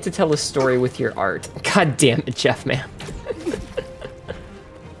 You like to tell a story with your art. God damn it, Jeff, man.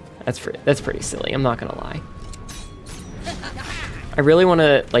 That's pretty silly, I'm not gonna lie. I really want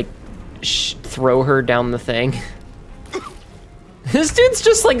to, like, throw her down the thing. This dude's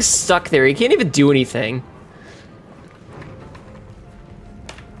just, like, stuck there. He can't even do anything.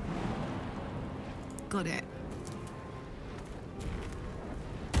 Got it.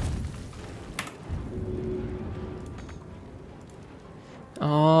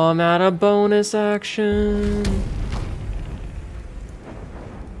 Oh, I'm out of bonus action.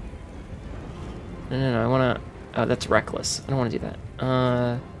 No, I want to... Oh, that's reckless. I don't want to do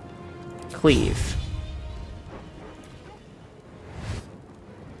that. Cleave.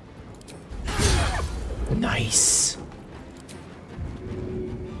 Nice.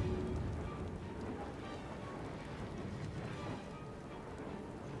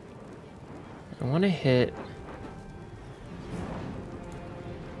 I want to hit...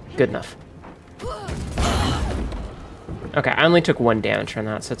 Good enough. Okay, I only took 1 damage from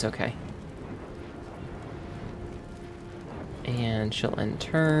that, so it's okay. And she'll end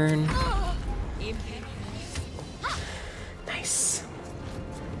turn. Nice.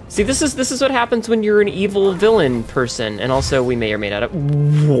 See, this is what happens when you're an evil villain person, and also we may or may not have...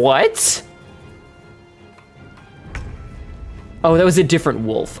 What? Oh, that was a different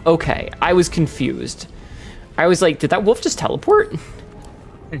wolf. Okay, I was confused. I was like, did that wolf just teleport?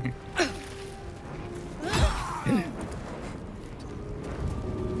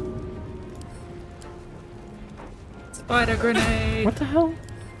 Spider grenade! What the hell?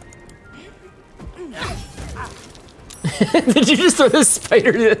 Did you just throw the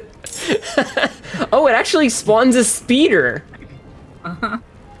spider to... Oh, it actually spawns a speeder. Uh-huh.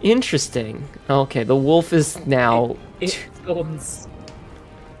 Interesting. Okay, the wolf is now... It spawns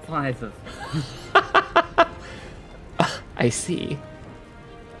 5 of them. I see.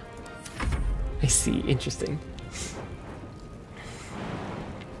 I see. Interesting.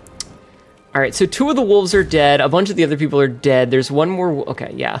 All right, so 2 of the wolves are dead. A bunch of the other people are dead. There's 1 more.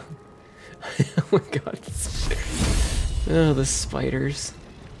 Okay, yeah. Oh my god. Oh, the spiders.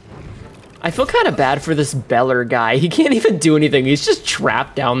 I feel kind of bad for this Beller guy. He can't even do anything. He's just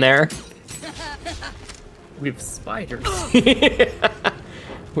trapped down there. With spiders.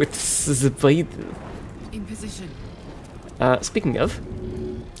 With spiders. In position. Speaking of.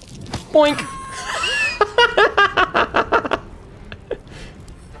 Boink!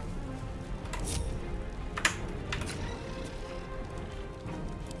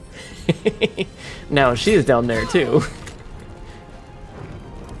 Now she's down there too.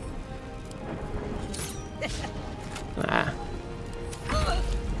 Ah.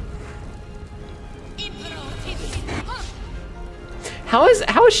 How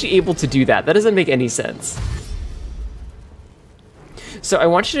is she able to do that? That doesn't make any sense. So I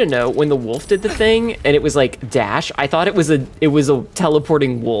want you to know, when the wolf did the thing and it was like dash, I thought it was a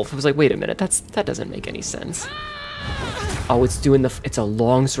teleporting wolf. I was like, wait a minute, that doesn't make any sense. Oh, it's a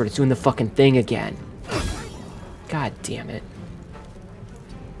long sword. It's doing the fucking thing again. God damn it.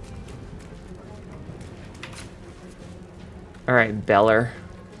 All right, Beller,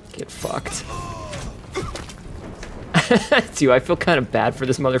 get fucked. Dude, I feel kind of bad for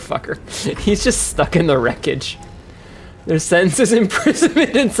this motherfucker. He's just stuck in the wreckage. Their sentence is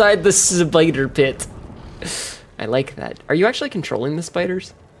imprisonment inside the spider pit. I like that. Are you actually controlling the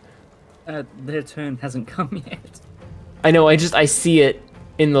spiders? Their turn hasn't come yet. I know, I see it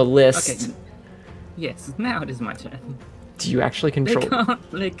in the list. Okay. Yes, now it is my turn. Do you actually control?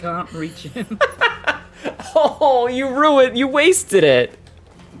 They can't reach him. Oh, you wasted it.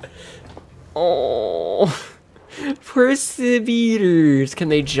 Oh, poor spiders. Can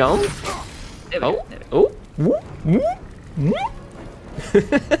they jump? Oh.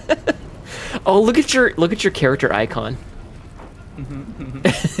 Oh, look at your character icon.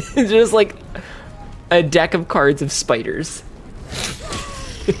 Just like a deck of cards of spiders.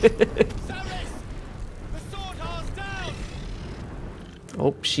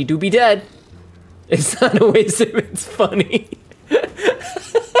 Oh, she do be dead. It's not a waste of it's funny.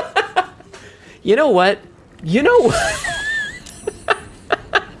 You know what?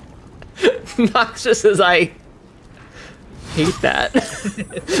 Nox just says, I hate that.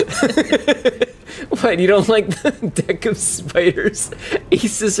 What, you don't like the deck of spiders?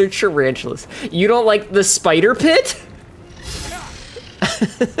 Aces or tarantulas? You don't like the spider pit?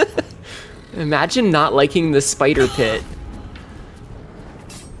 Imagine not liking the spider pit.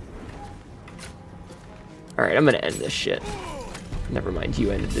 Alright, I'm gonna end this shit. Never mind,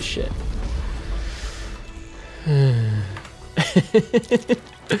 you ended this shit.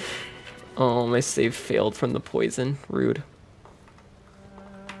 Oh, my save failed from the poison. Rude.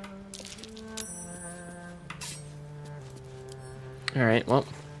 Alright, well.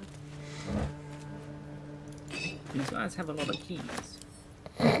 These guys have a lot of keys.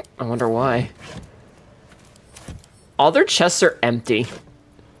 I wonder why. All their chests are empty.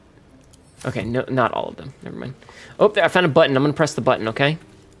 Okay, no, not all of them. Never mind. Oh, there, I found a button. I'm gonna press the button, okay?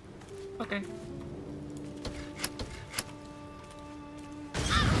 Okay.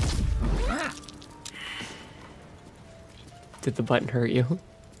 Did the button hurt you?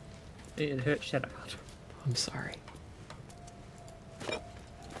 It hurt Shadow. I'm sorry.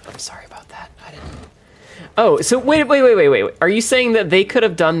 I'm sorry about that. I didn't... Oh, so wait. Are you saying that they could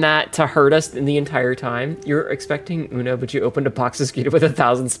have done that to hurt us in the entire time? You're expecting Uno, but you opened a box of Skeeter with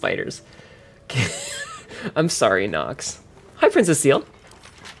 1,000 spiders. I'm sorry, Nox. Hi, Princess Seal.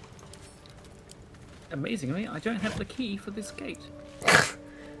 Amazingly, I don't have the key for this gate.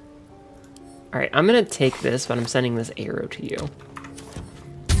 Alright, I'm gonna take this, but I'm sending this arrow to you.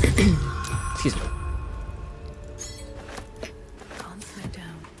 Excuse me. Can't slow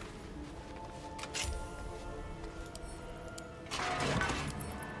down.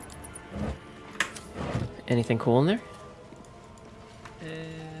 Anything cool in there?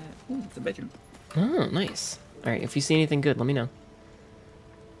 Ooh, it's a bedroom. Oh, nice. Alright, if you see anything good, let me know.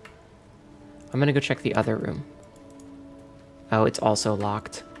 I'm gonna go check the other room. Oh, it's also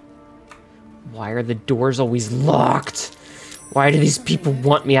locked. Why are the doors always locked? Why do these people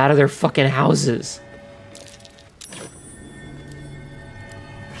want me out of their fucking houses?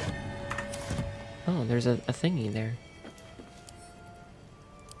 Oh, there's a thingy there.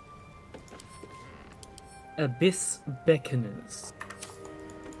 Abyss Beckoners.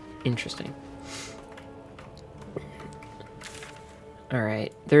 Interesting.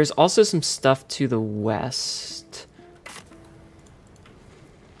 Alright, there's also some stuff to the west.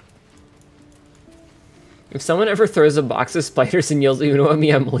 If someone ever throws a box of spiders and yells, "You know what,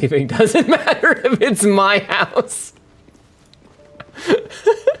 me, I'm leaving," doesn't matter if it's my house.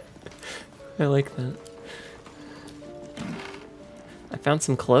 I like that. I found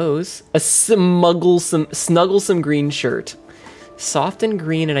some clothes. A snugglesome green shirt. Soft and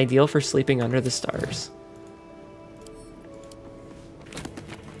green and ideal for sleeping under the stars.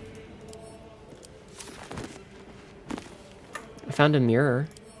 I found a mirror.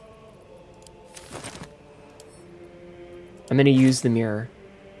 I'm gonna use the mirror.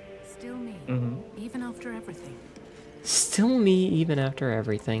 Still me, even after everything. Still me, even after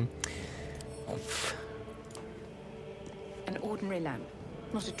everything. An ordinary lamp,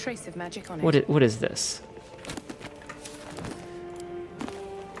 not a trace of magic on it. What is this?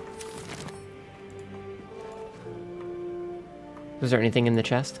 Was there anything in the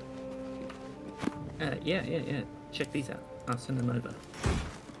chest? Yeah. Check these out. I'll send them over.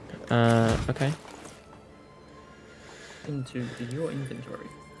 Okay. Into your inventory.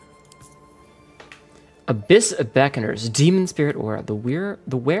 Abyss Beckoners, Demon Spirit Aura.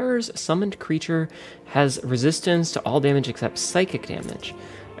 The wearer's summoned creature has resistance to all damage except psychic damage.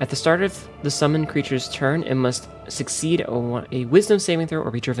 At the start of the summoned creature's turn, it must succeed a wisdom saving throw or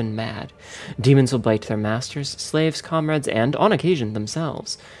be driven mad. Demons will bite their masters, slaves, comrades, and, on occasion,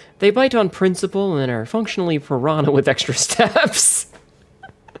 themselves. They bite on principle and are functionally piranha with extra steps.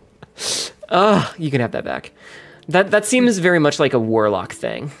 You can have that back. That seems very much like a warlock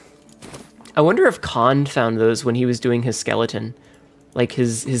thing. I wonder if Khan found those when he was doing his skeleton, like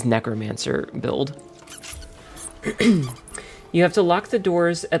his necromancer build. You have to lock the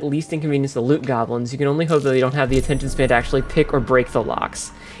doors, at least inconvenience the loot goblins. You can only hope that they don't have the attention span to actually pick or break the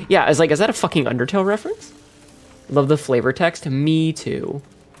locks. Yeah, is that a fucking Undertale reference? Love the flavor text. Me too.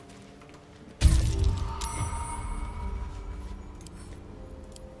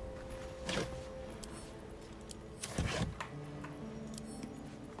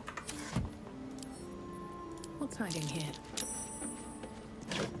 What's hiding here?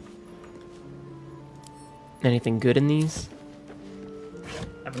 Anything good in these?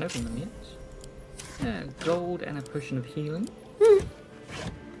 Haven't opened them yet. Yeah, gold and a potion of healing.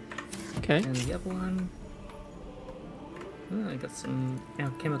 Okay. And the other one. I got some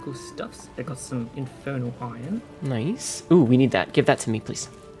alchemical stuffs. I got some infernal iron. Nice. Ooh, we need that. Give that to me, please.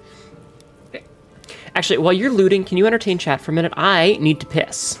 Actually, while you're looting, can you entertain chat for a minute? I need to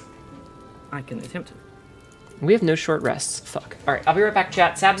piss. I can attempt it. We have no short rests. Fuck. All right, I'll be right back,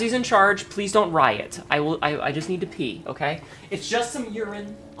 chat. Sabzi's in charge. Please don't riot. I just need to pee, okay? It's just some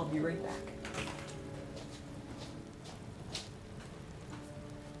urine. I'll be right back.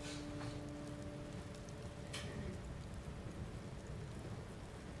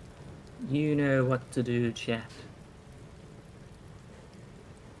 You know what to do, chat.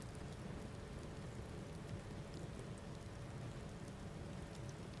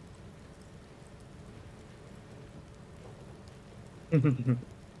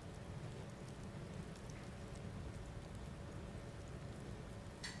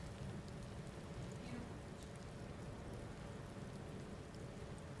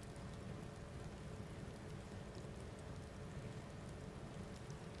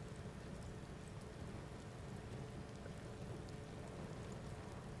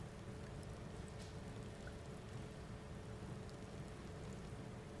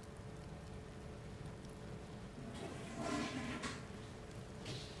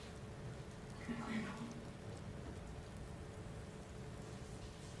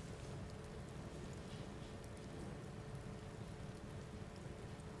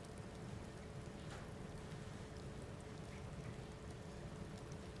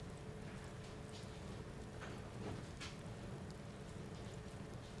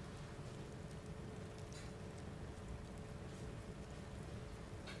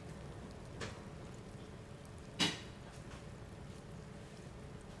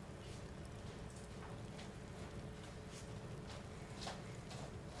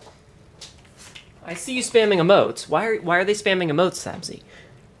 I see you spamming emotes. Why are they spamming emotes, Sabzi?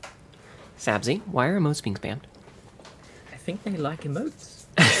 Sabzi, why are emotes being spammed? I think they like emotes.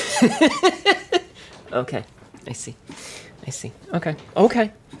 Okay, I see. I see. Okay.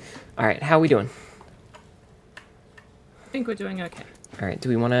 Okay. All right, how are we doing? I think we're doing okay. All right, do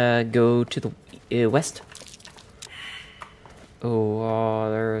we want to go to the west?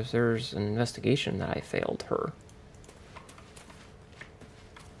 Oh, there's an investigation that I failed her.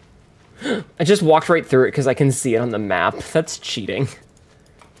 I just walked right through it because I can see it on the map. That's cheating.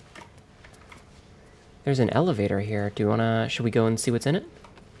 There's an elevator here. Do you wanna... Should we go and see what's in it?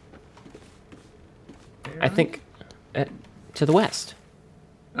 I think... to the west.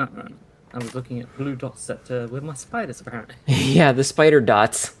 I was looking at blue dots that with my spiders, apparently. Yeah, the spider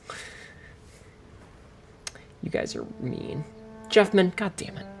dots. You guys are mean. Jeffman, god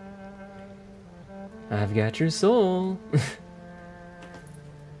damn it. I've got your soul.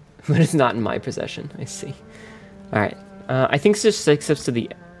 But it's not in my possession, I see. Alright, I think it just takes us to the...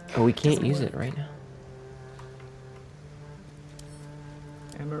 Oh, we can't use it right now.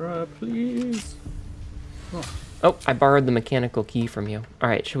 Camera, please. Oh, I borrowed the mechanical key from you.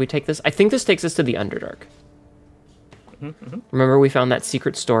 Alright, should we take this? I think this takes us to the Underdark. Remember we found that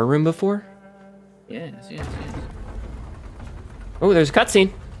secret storeroom before? Yes, yes, yes. Oh, there's a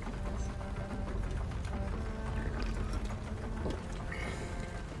cutscene.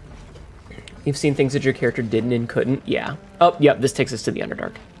 You've seen things that your character didn't and couldn't? Yeah. Oh, yep, this takes us to the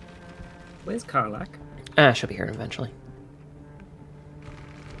Underdark. Where's Karlak? She'll be here eventually.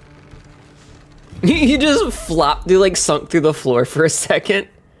 You just flopped, you like sunk through the floor for a second.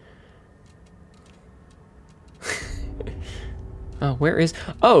 Oh, where is...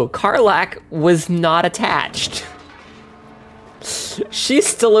 Oh, Karlak was not attached. She's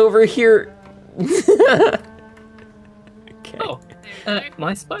still over here. Okay. Oh,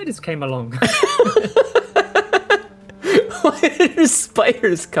 my spiders came along. Why did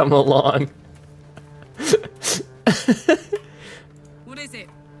spiders come along? What is it?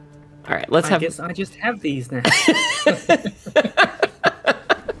 All right, let's have... I guess I just have these now.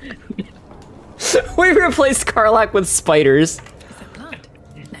 We replaced Karlak with spiders. Is that blood?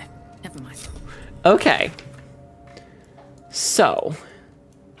 No, never mind. Okay. So...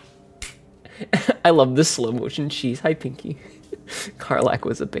 I love the slow motion cheese. Hi, Pinky. Karlak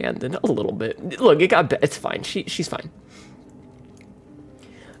was abandoned a little bit. Look, it got it's fine. She's fine.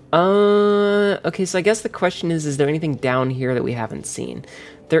 Okay, so I guess the question is there anything down here that we haven't seen?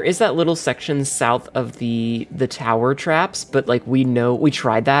 There is that little section south of the tower traps, but like we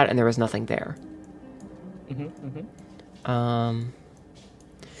tried that and there was nothing there.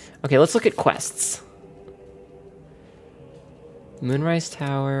 Okay, let's look at quests. Moonrise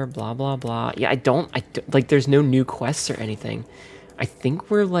Tower, blah, blah, blah. Yeah, I don't, like, there's no new quests or anything. I think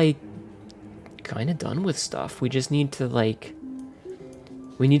we're, like, kind of done with stuff. We just need to, like,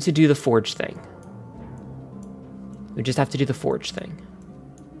 we need to do the forge thing. We just have to do the forge thing.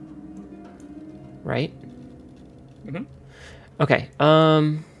 Right? Okay,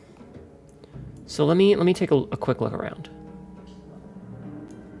 So let me take a quick look around.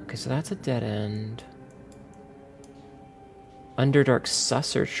 Okay, so that's a dead end. Underdark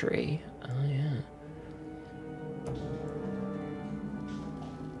Susser Tree. Oh, yeah.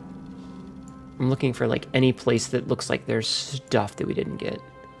 I'm looking for, like, any place that looks like there's stuff that we didn't get.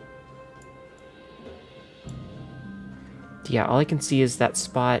 Yeah, all I can see is that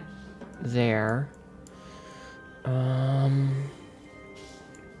spot there.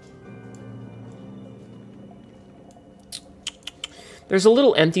 There's a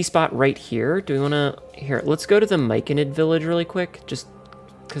little empty spot right here. Do we want to... Here, let's go to the Myconid village really quick, just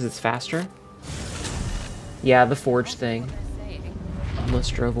because it's faster. Yeah, the forge thing.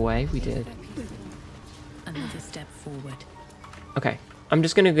 Almost drove away. We did. Another step forward. Okay, I'm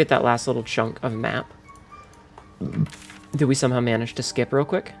just going to get that last little chunk of map. Did we somehow manage to skip real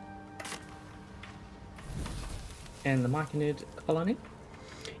quick? And the Myconid colony?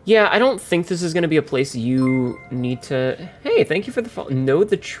 Yeah, I don't think this is going to be a place you need to... Hey, thank you for the follow. Know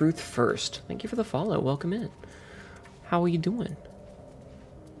the truth first. Thank you for the follow. Welcome in. How are you doing?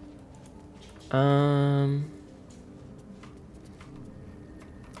 Alright,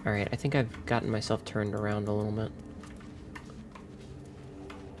 I think I've gotten myself turned around a little bit.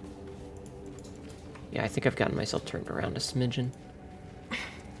 Yeah, I think I've gotten myself turned around a smidgen.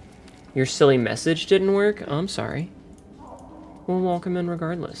 Your silly message didn't work? Oh, I'm sorry. Well, welcome in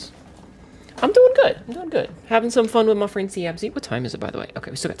regardless. I'm doing good. I'm doing good. Having some fun with my friend CFZ. What time is it, by the way?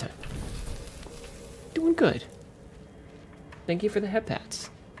 Okay, we still got time. Doing good. Thank you for the head pats.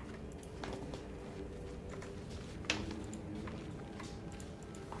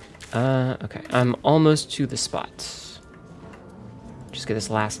 Okay. I'm almost to the spot. Just get this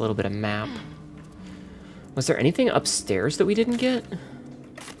last little bit of map. Was there anything upstairs that we didn't get?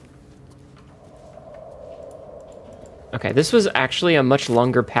 Okay, this was actually a much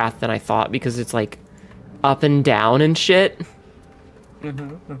longer path than I thought because it's like up and down and shit.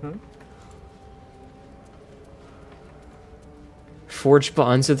 Forge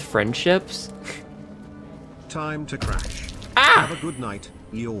bonds with friendships. Time to crash. Ah! Have a good night,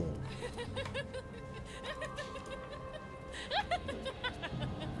 y'all.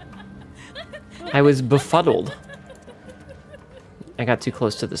 I was befuddled. I got too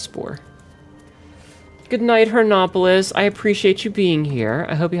close to the spore. Good night, Hernopolis. I appreciate you being here.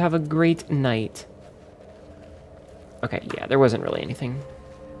 I hope you have a great night. Okay, yeah, there wasn't really anything.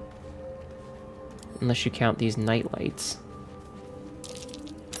 Unless you count these night lights.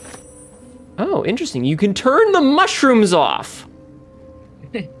 Oh, interesting. You can turn the mushrooms off.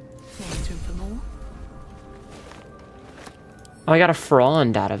 Oh, I got a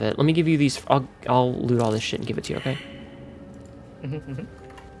frond out of it. Let me give you these. I'll loot all this shit and give it to you, okay?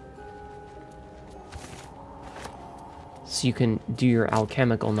 So you can do your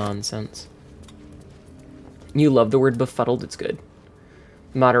alchemical nonsense. You love the word befuddled, it's good.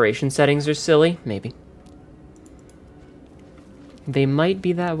 Moderation settings are silly, maybe. They might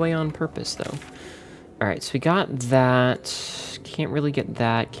be that way on purpose, though. Alright, so we got that. Can't really get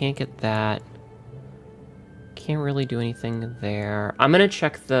that. Can't get that. Can't really do anything there. I'm gonna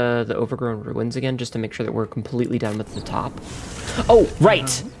check the overgrown ruins again, just to make sure that we're completely done with the top. Oh,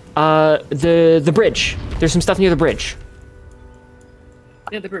 right! The bridge. There's some stuff near the bridge.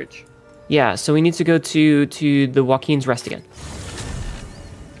 Yeah, the bridge. Yeah, so we need to go to the Joaquin's Rest again.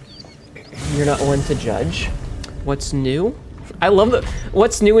 You're not one to judge. What's new? I love the...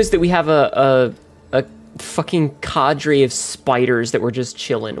 What's new is that we have a fucking cadre of spiders that we're just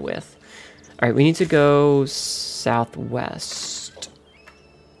chilling with. Alright, we need to go southwest.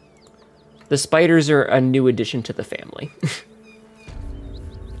 The spiders are a new addition to the family.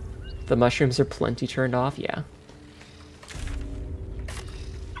 The mushrooms are plenty turned off, yeah.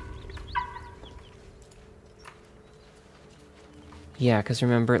 Yeah, because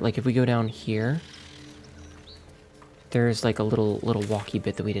remember, like, if we go down here, there's, like, a little walkie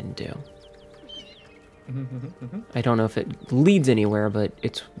bit that we didn't do. I don't know if it leads anywhere, but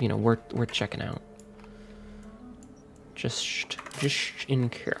it's, you know, worth checking out. Just in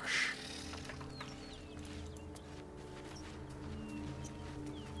case.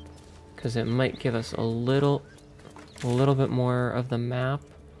 Because it might give us a little bit more of the map.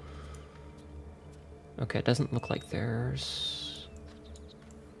 Okay, it doesn't look like there's...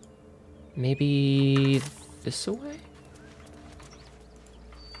 Maybe this way?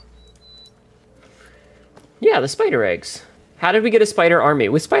 Yeah, the spider eggs. How did we get a spider army?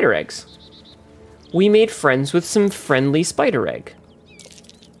 With spider eggs. We made friends with some friendly spider egg.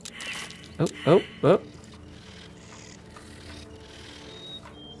 Oh.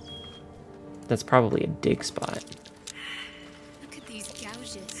 That's probably a dig spot. Look at these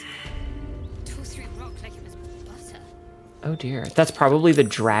gouges. Too Oh dear. That's probably the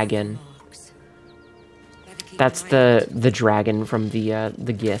dragon. That's the dragon from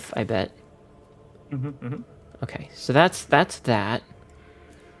the gif, I bet. Okay, so that's that.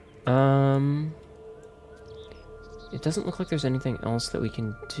 It doesn't look like there's anything else that we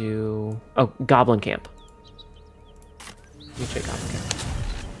can do. Oh, Goblin Camp. Let me check Goblin Camp.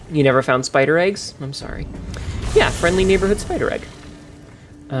 You never found spider eggs? I'm sorry. Yeah, friendly neighborhood spider egg.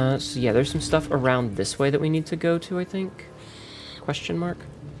 So yeah, there's some stuff around this way that we need to go to, I think. Question mark?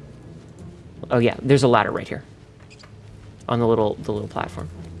 Oh yeah, there's a ladder right here. On the little platform.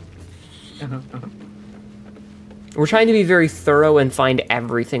 We're trying to be very thorough and find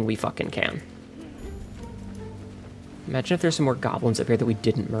everything we fucking can. Imagine if there's some more goblins up here that we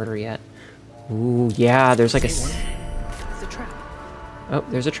didn't murder yet. Ooh, yeah, there's like a... There's a trap. Oh,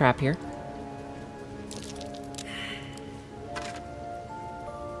 there's a trap here.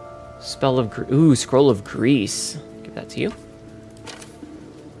 Spell of... Ooh, Scroll of Grease. Give that to you.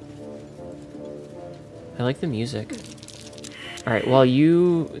 I like the music. Alright, well,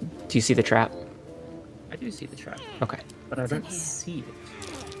 you... Do you see the trap? I do see the trap. Okay. But I don't see it.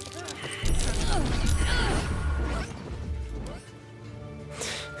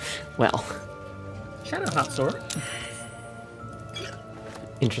 Well. Shadow Heart saw it.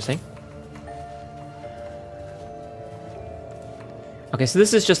 Interesting. Okay, so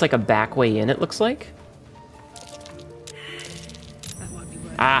this is just like a back way in, it looks like.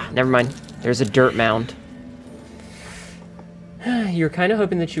 Ah, never mind. There's a dirt mound. You were kind of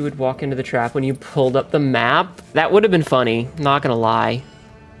hoping that you would walk into the trap when you pulled up the map. That would have been funny, not gonna lie.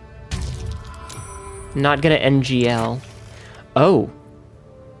 Not gonna NGL. Oh.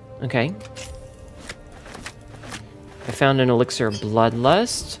 Okay. I found an elixir of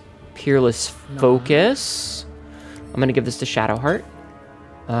bloodlust. Peerless focus. I'm gonna give this to Shadowheart.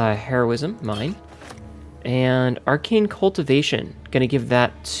 Heroism, mine. And arcane cultivation. Gonna give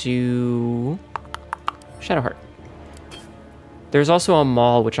that to Shadowheart. There's also a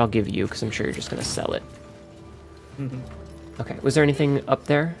maul, which I'll give you, because I'm sure you're just gonna sell it. Okay, was there anything up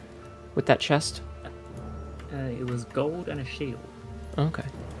there with that chest? It was gold and a shield. Okay.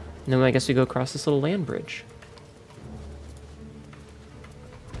 And then I guess we go across this little land bridge.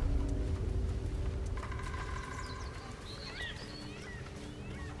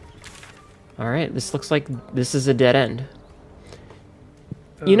 Alright, this looks like this is a dead end.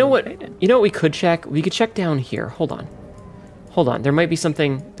 You know what? You know what we could check? We could check down here. Hold on. Hold on. There might be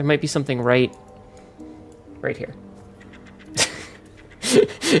something right here.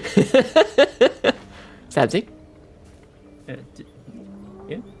 Sabsy?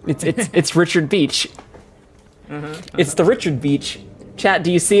 Yeah? It's Richard Beach. It's the Richard Beach. Chat,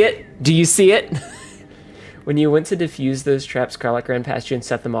 do you see it? Do you see it? When you went to defuse those traps, Karlach ran past you and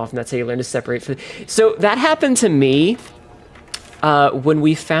set them off, and that's how you learn to separate. So that happened to me when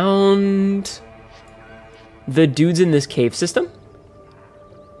we found the dudes in this cave system.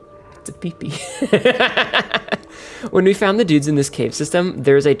 It's a peepee. When we found the dudes in this cave system,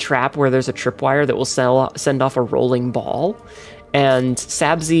 there's a trap where there's a tripwire that will send off a rolling ball. And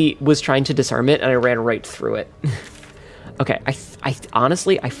Sabsy was trying to disarm it, and I ran right through it. Okay, I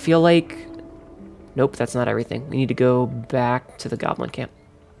honestly, I feel like... Nope, that's not everything. We need to go back to the goblin camp.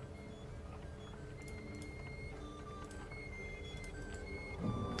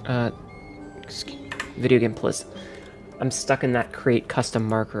 Video game please. I'm stuck in that create custom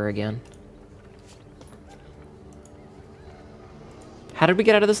marker again. How did we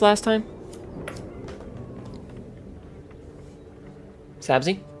get out of this last time?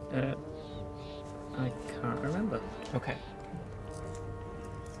 Sabsy? I can't remember. Okay.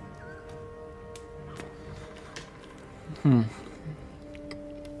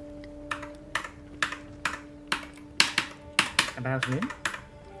 About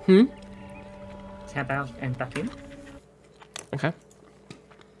in? Tab out and back in? Okay.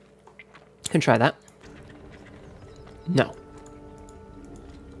 Can try that. No.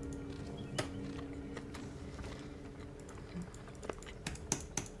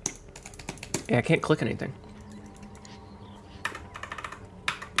 Yeah, I can't click anything.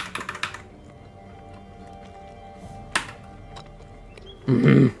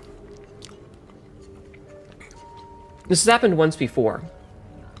 This has happened once before.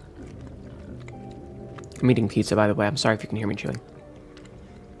 I'm eating pizza, by the way. I'm sorry if you can hear me chewing.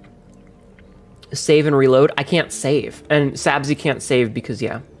 Save and reload. I can't save. And Sabsy can't save because,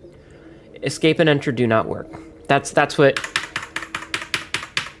 yeah. Escape and enter do not work. That's what...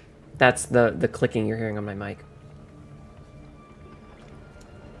 That's the clicking you're hearing on my mic.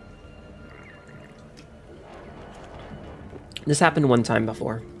 This happened one time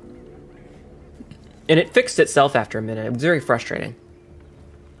before. And it fixed itself after a minute. It was very frustrating.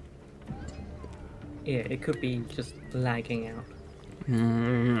 Yeah, it could be just lagging out.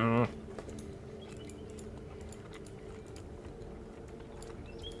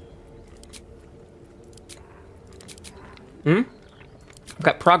 I've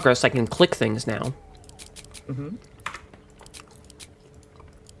got progress. I can click things now.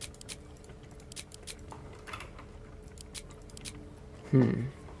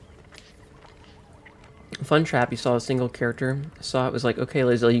 Fun trap. You saw a single character. I saw it was like, okay,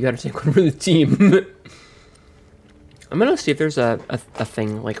 Lizzie, you gotta take one for the team. I'm gonna see if there's a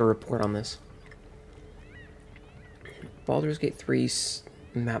thing, like a report on this. Baldur's Gate 3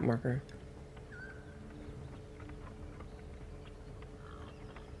 map marker.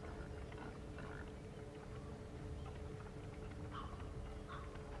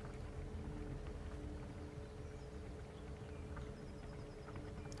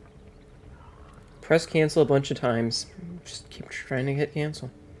 Press cancel a bunch of times. Just keep trying to hit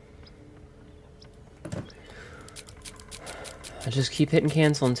cancel. I just keep hitting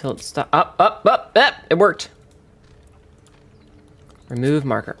cancel until it stops. Up! It worked. Remove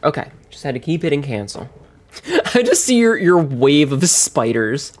marker. Okay, just had to keep hitting cancel. I just see your wave of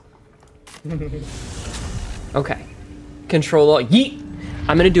spiders. Okay. Control Alt yeet.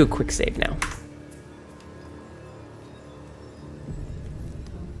 I'm gonna do a quick save now.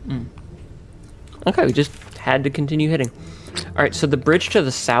 Okay, we just had to continue hitting. All right, so the bridge to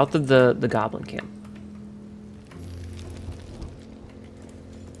the south of the goblin camp.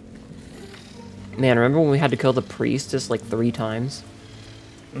 Man, remember when we had to kill the priestess like 3 times?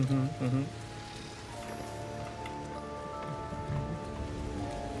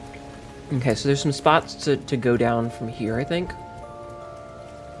 Okay, so there's some spots to go down from here, I think.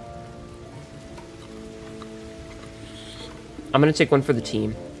 I'm gonna take one for the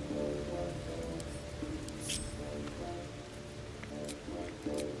team.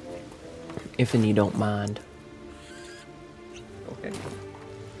 If you don't mind. Okay.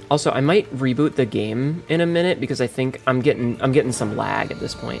 Also, I might reboot the game in a minute because I think I'm getting some lag at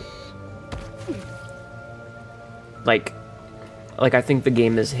this point. Like I think the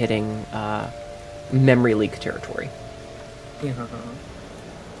game is hitting memory leak territory. Yeah.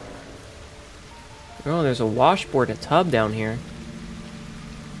 Oh, there's a washboard and tub down here.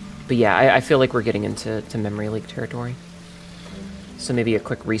 But yeah, I feel like we're getting into memory leak territory. So maybe a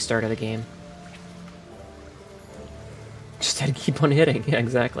quick restart of the game. Just had to keep on hitting. Yeah,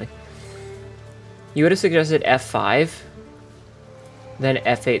 exactly. You would have suggested F5, then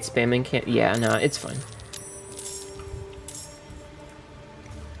F8 spamming can't. Yeah, no, it's fine.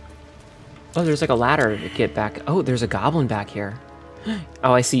 Oh, there's like a ladder to get back. Oh, there's a goblin back here.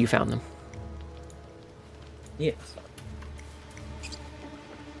 Oh, I see you found them. Yes.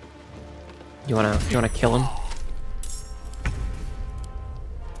 You wanna kill him?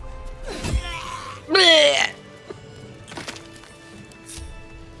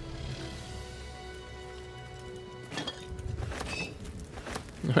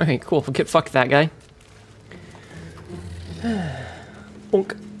 Alright, cool. We'll get fucked that guy.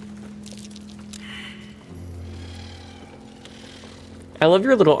 Bonk. I love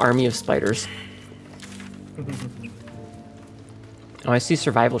your little army of spiders. Oh, I see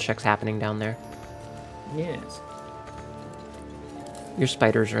survival checks happening down there. Yes. Your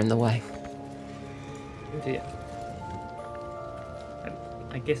spiders are in the way. Oh dear.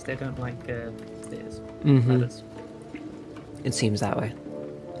 I guess they don't like stairs. Mm-hmm. It seems that way.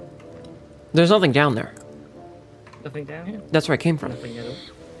 There's nothing down there. Nothing down here? That's where I came from. Nothing at all.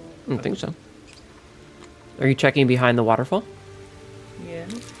 I don't think so. Are you checking behind the waterfall? Yeah.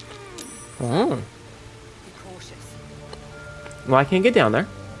 Oh. Be cautious. Well, I can't get down there.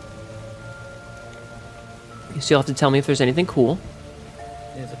 You still have to tell me if there's anything cool.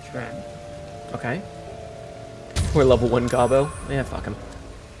 There's a trap. Okay. We're level 1 gobbo. Yeah, fuck him.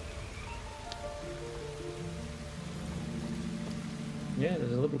 Yeah,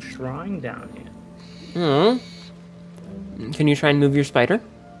 there's a little shrine down here. Hmm. Can you try and move your spider?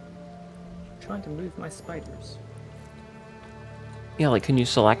 I'm trying to move my spiders. Yeah, like can you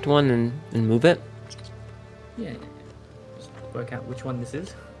select one and move it? Yeah. Just work out which one this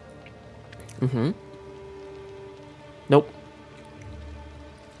is. Mm-hmm. Nope.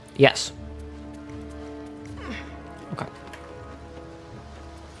 Yes. Okay.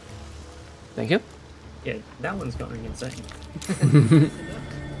 Thank you. Yeah, that one's going insane.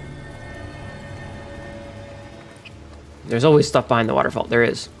 There's always stuff behind the waterfall. There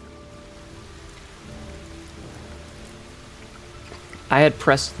is. I had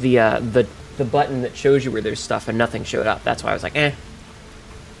pressed the button that shows you where there's stuff and nothing showed up. That's why I was like, eh.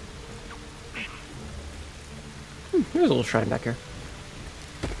 There's a little shrine back here.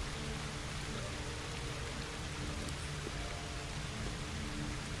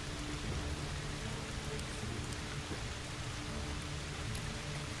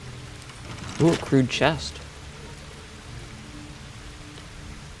 Ooh, a crude chest.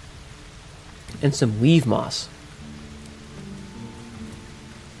 And some weave moss.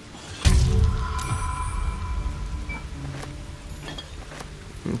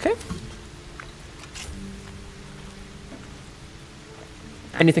 Okay.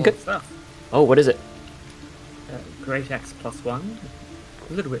 Anything good? Stuff. Oh, what is it? Great Axe +1.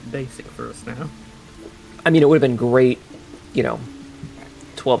 A little bit basic for us now. I mean, it would have been great, you know,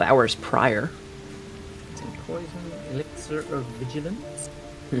 12 hours prior. Some poison, elixir of vigilance.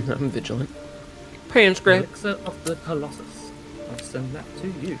 I'm vigilant. Pain scrape. Elixir of the Colossus. I'll send that to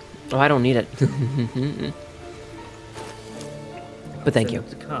you. Oh, I don't need it. But thank you.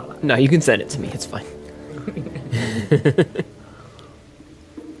 No, you can send it to me. It's fine.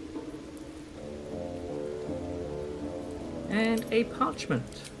 And a parchment.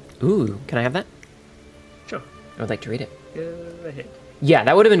 Ooh, can I have that? Sure. I would like to read it. Go ahead. Yeah,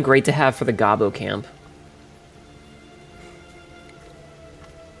 that would have been great to have for the Gobbo camp.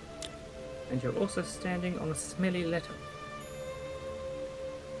 And you're also standing on a smelly letter.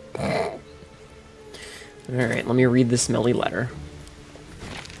 Alright, let me read the smelly letter.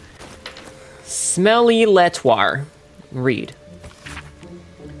 Smelly lettoir. Read.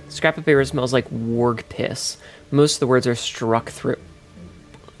 Scrap of paper smells like warg piss. Most of the words are struck through.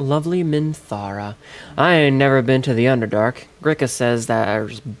 Lovely Minthara. I ain't never been to the Underdark. Gricka says that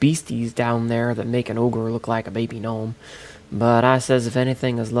there's beasties down there that make an ogre look like a baby gnome. But I says if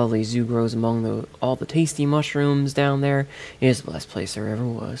anything as lovely as you grows among all the tasty mushrooms down there, is the best place there ever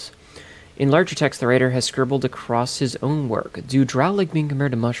was. In larger text, the writer has scribbled across his own work. Do drow like being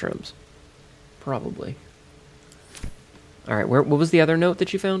compared to mushrooms? Probably. Alright, what was the other note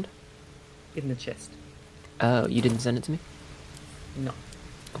that you found? In the chest. Oh, you didn't send it to me? No.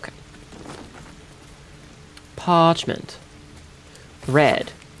 Okay. Parchment.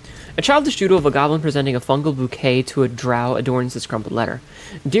 Red. A childish doodle of a goblin presenting a fungal bouquet to a drow adorns this crumpled letter.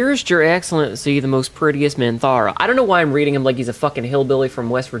 Dearest Your Excellency, the most prettiest Minthara. I don't know why I'm reading him like he's a fucking hillbilly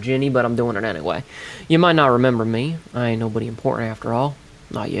from West Virginia, but I'm doing it anyway. You might not remember me. I ain't nobody important after all.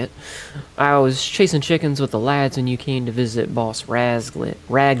 Not yet. I was chasing chickens with the lads when you came to visit Boss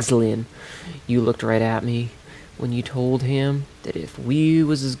Ragslin. You looked right at me when you told him that if we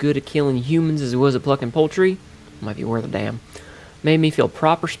was as good at killing humans as we was at plucking poultry, it might be worth a damn. Made me feel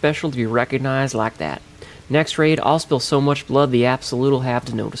proper special to be recognized like that. Next raid, I'll spill so much blood the Absolute'll have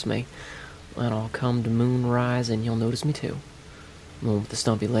to notice me. And I'll come to moonrise and you'll notice me too. The one with the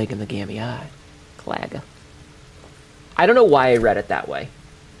stumpy leg and the gammy eye. Clagga. I don't know why I read it that way.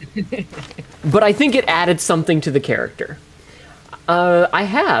 But I think it added something to the character. I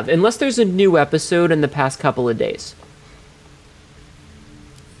have, unless there's a new episode in the past couple of days.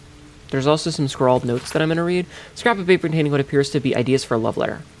 There's also some scrawled notes that I'm going to read. Scrap of paper containing what appears to be ideas for a love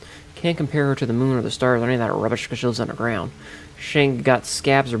letter. Can't compare her to the moon or the stars or any of that rubbish because she lives underground. She ain't got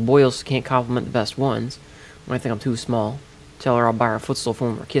scabs or boils, so can't compliment the best ones. Might think I'm too small. Tell her I'll buy her a footstool for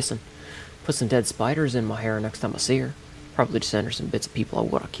when we're kissing. Put some dead spiders in my hair next time I see her. Probably just send her some bits of people I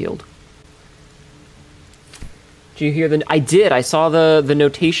would have killed. Did you hear the... I did. I saw the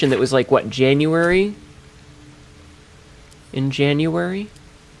notation that was like, what, January? In January?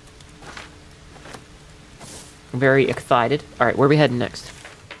 I'm very excited. Alright, where are we heading next?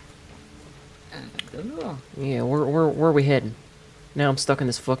 I don't know. Yeah, where are we heading? Now I'm stuck in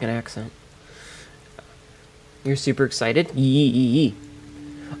this fucking accent. You're super excited? Yee.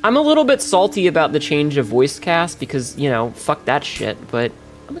 I'm a little bit salty about the change of voice cast because, you know, fuck that shit, but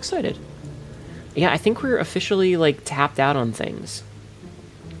I'm excited. Yeah, I think we're officially, like, tapped out on things.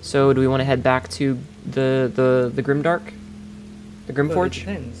 So, do we want to head back to the Grimdark? The Grimforge? Well, it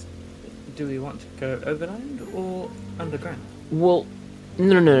depends. Do we want to go overland or underground? Well,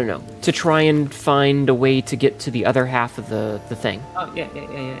 no. To try and find a way to get to the other half of the thing. Oh, yeah.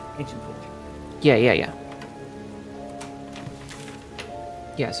 Ancient Forge. Yeah.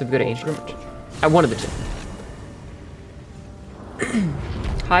 Yeah, so we go to Ancient Forge. I wanted the two.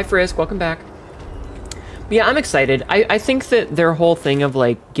 Hi, Frisk. Welcome back. But yeah, I'm excited. I think that their whole thing of,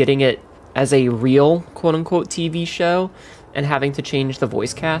 like, getting it as a real, quote-unquote, TV show and having to change the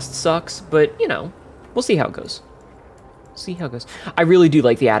voice cast sucks, but, you know, we'll see how it goes. I really do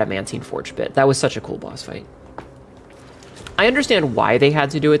like the Adamantine Forge bit. That was such a cool boss fight. I understand why they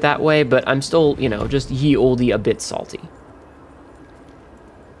had to do it that way, but I'm still, you know, just ye olde a bit salty.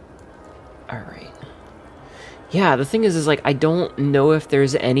 Alright. Yeah, the thing is like, I don't know if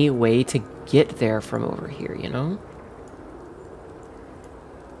there's any way to get there from over here, you know?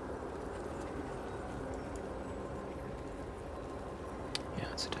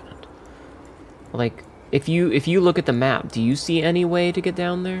 Like, if you look at the map, do you see any way to get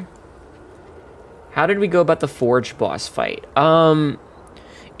down there? How did we go about the Forge boss fight?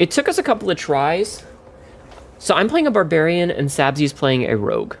 It took us a couple of tries. So I'm playing a Barbarian, and Sabzi's playing a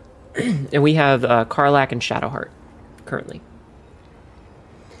Rogue. And we have Karlach and Shadowheart, currently.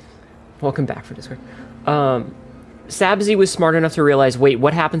 Welcome back for Discord. Sabzi was smart enough to realize, wait,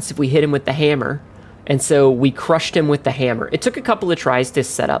 what happens if we hit him with the hammer? And so we crushed him with the hammer. It took a couple of tries to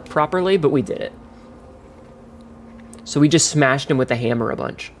set up properly, but we did it. So we just smashed him with the hammer a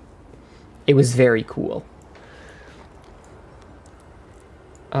bunch. It was very cool.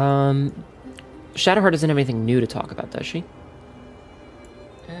 Shadowheart doesn't have anything new to talk about, does she?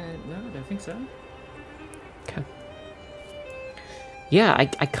 No, I don't think so. Okay. Yeah, I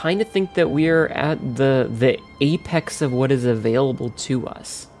kind of think that we're at the apex of what is available to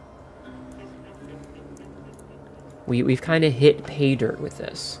us. We've kind of hit pay dirt with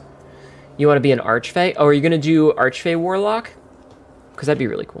this. You want to be an Archfey? Oh, are you going to do Archfey Warlock? Because that'd be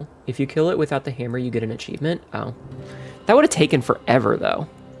really cool. If you kill it without the hammer, you get an achievement. Oh. That would have taken forever, though.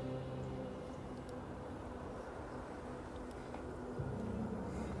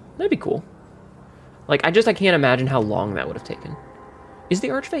 That'd be cool. Like, I can't imagine how long that would have taken. Is the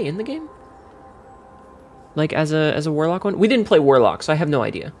Archfey in the game? Like, as a Warlock one? We didn't play Warlock, so I have no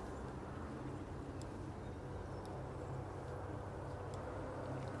idea.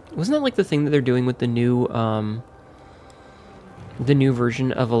 Wasn't that like the thing that they're doing with the new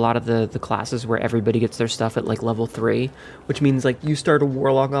version of a lot of the classes where everybody gets their stuff at like level 3, which means like you start a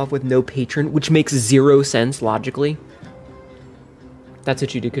Warlock off with no patron, which makes 0 sense logically. That's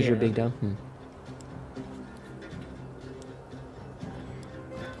what you do because you're big dumb.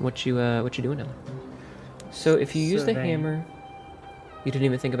 What you doing now? So if you use the hammer, you didn't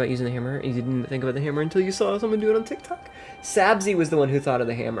even think about using the hammer. You didn't think about the hammer until you saw someone do it on TikTok. Sabzi was the one who thought of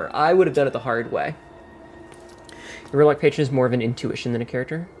the hammer. I would have done it the hard way. The Warlock patron is more of an intuition than a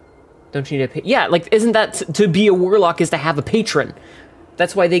character. Don't you need a yeah? Like, isn't that to be a Warlock is to have a patron?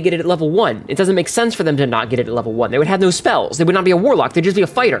 That's why they get it at level 1. It doesn't make sense for them to not get it at level 1. They would have no spells. They would not be a Warlock. They'd just be a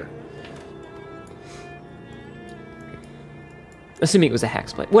fighter. Assuming it was a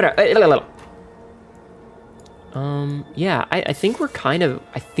hexblade. Whatever. Yeah, I think we're kind of...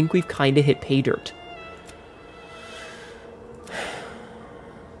 I think we've kind of hit pay dirt.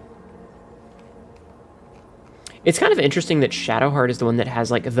 It's kind of interesting that Shadowheart is the one that has,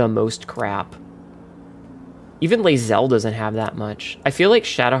 like, the most crap. Even Lae'zel doesn't have that much. I feel like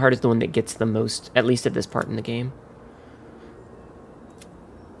Shadowheart is the one that gets the most, at least at this part in the game.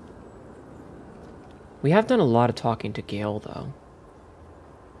 We have done a lot of talking to Gale, though.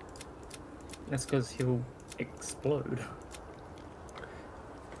 That's because he'll explode.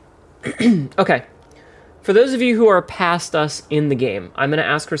 Okay. For those of you who are past us in the game, I'm going to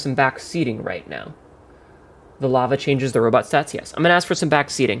ask for some back seating right now. The lava changes the robot stats? Yes. I'm going to ask for some back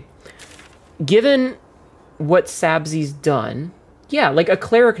seating. Given what Sabzi's done, yeah, like a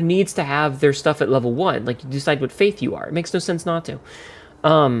cleric needs to have their stuff at level 1. Like, you decide what faith you are. It makes no sense not to.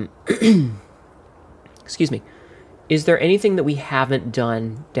 Excuse me. Is there anything that we haven't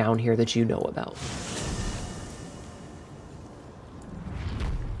done down here that you know about?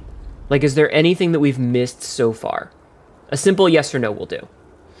 Like, is there anything that we've missed so far? A simple yes or no will do.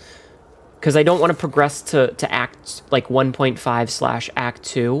 Because I don't want to progress to Act, like, 1.5/Act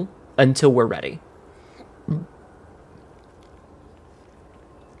 2 until we're ready.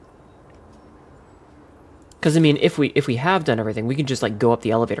 Because, I mean, if we have done everything, we can just, like, go up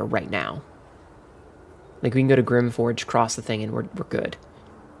the elevator right now. Like, we can go to Grimforge, cross the thing, and we're good.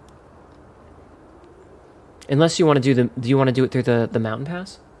 Unless you want to do you want to do it through the mountain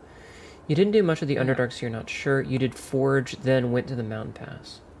pass? You didn't do much of the Underdark, so you're not sure. You did Forge, then went to the mountain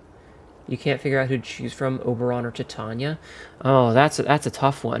pass. You can't figure out who to choose from, Oberon or Titania? Oh, that's a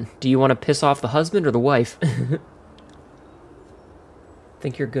tough one. Do you want to piss off the husband or the wife?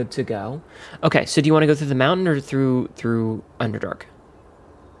 Think you're good to go. Okay, so do you want to go through the mountain or through Underdark?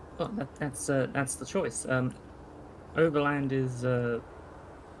 Well, that's the choice. Overland is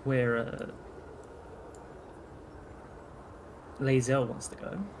where Lae'zel wants to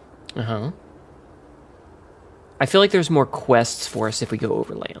go. Uh-huh. I feel like there's more quests for us if we go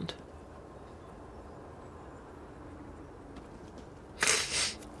overland.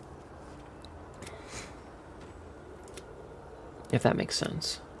 If that makes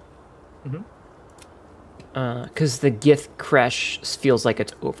sense. Mm-hmm. Because the Gith Kresh feels like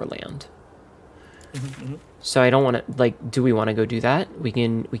it's overland. Mm-hmm. So I don't want to, like, do we want to go do that? We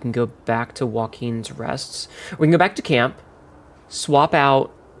can go back to Joaquin's Rests. We can go back to camp, swap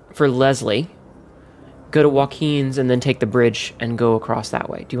out for Leslie, go to Joaquin's and then take the bridge and go across that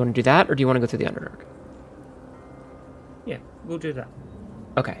way. Do you want to do that, or do you want to go through the Underdark? Yeah, we'll do that.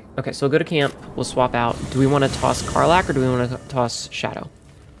 Okay, okay, so we'll go to camp, we'll swap out. Do we want to toss Karlach, or do we want to toss Shadow?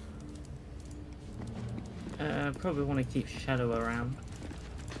 Probably want to keep Shadow around.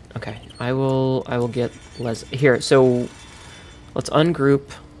 Okay, I will get Leslie. Here, so let's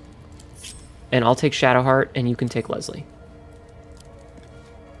ungroup, and I'll take Shadowheart, and you can take Leslie.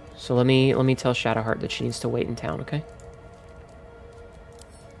 So let me tell Shadowheart that she needs to wait in town, okay?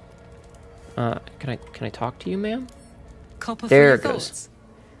 Can I talk to you, ma'am? Copper There for your it goes. thoughts.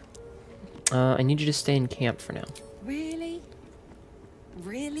 I need you to stay in camp for now. Really?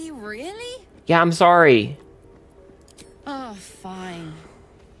 Really? Really? Yeah, I'm sorry. Oh, fine.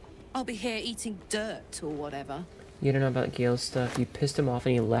 I'll be here eating dirt or whatever. You don't know about Gale's stuff. You pissed him off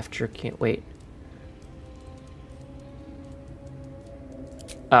and he left your camp. Wait.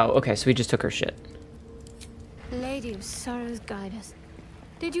 Oh, okay, so he just took her shit. Lady of Sorrows, guide us.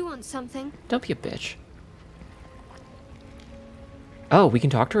 Did you want something? Don't be a bitch. Oh, we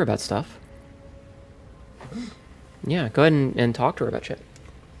can talk to her about stuff. Yeah, go ahead and talk to her about shit.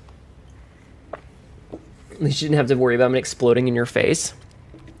 At least you didn't have to worry about it exploding in your face.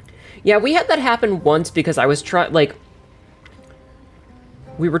 Yeah, we had that happen once because I was trying, like...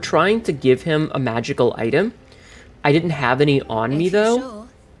 We were trying to give him a magical item. I didn't have any on me, though. Sure.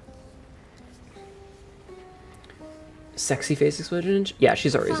 Sexy face explosion? Yeah,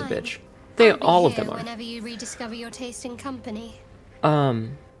 she's always Fine. a bitch. They, I'll be all of here them are. Whenever you rediscover your taste in company.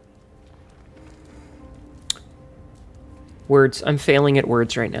 Words. I'm failing at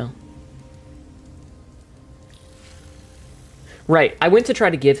words right now. Right, I went to try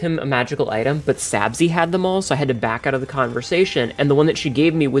to give him a magical item, but Sabzi had them all, so I had to back out of the conversation, and the one that she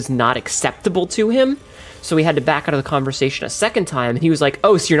gave me was not acceptable to him, so we had to back out of the conversation a second time, and he was like,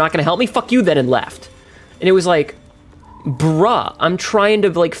 oh, so you're not gonna help me? Fuck you then, and left. And it was like, bruh, I'm trying to,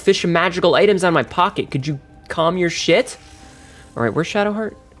 like, fish magical items out of my pocket. Could you calm your shit? Alright, where's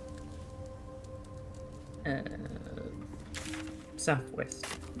Shadowheart? Southwest.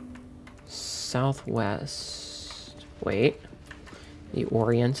 Southwest. Wait. You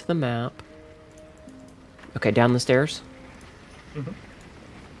orient the map. Okay, down the stairs? Mm-hmm.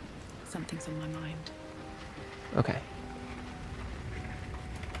 Something's on my mind. Okay.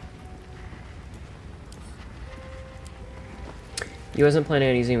 You wasn't planning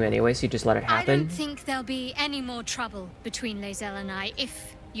on using him anyway, so you just let it I happen? don't think there'll be any more trouble between Lae'zel and I,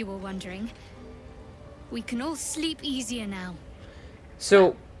 if you were wondering. We can all sleep easier now.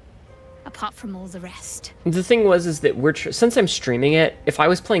 So... Apart from all the rest. The thing is that since I'm streaming it, if I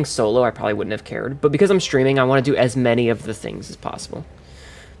was playing solo, I probably wouldn't have cared. But because I'm streaming, I want to do as many of the things as possible.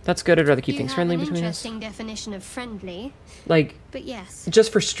 That's good. I'd rather keep things friendly between us. Interesting definition of friendly. Like, but yes.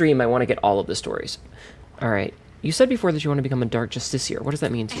 Just for stream, I want to get all of the stories. All right. You said before that you want to become a Dark Justiciar. What does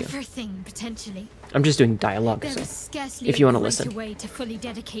that mean to you? Everything, potentially. I'm just doing dialogue, There so is scarcely if you want to a listen. greater way to fully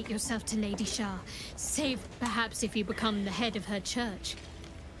dedicate yourself to Lady Shah, save perhaps if you become the head of her church.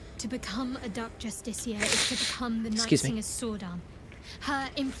 To become a Dark Justiciar is to become the Night Singer's sword arm. Her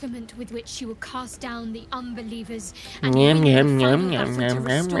implement with which she will cast down the unbelievers and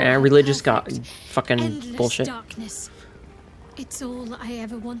religious god fucking bullshit. Darkness. It's all I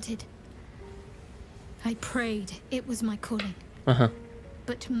ever wanted. I prayed it was my calling. Uh-huh.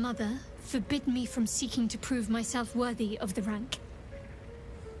 But Mother forbid me from seeking to prove myself worthy of the rank.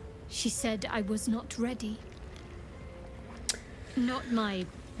 She said I was not ready. Not my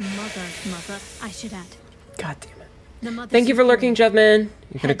mother, I should add. God damn it. The mother Thank you for lurking, Jevman.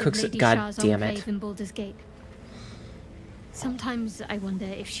 You're gonna head cook of some. Lady God Shah's damn enclave it. in Baldur's Gate. Sometimes I wonder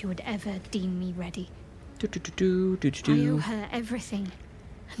if she would ever deem me ready. I owe her everything,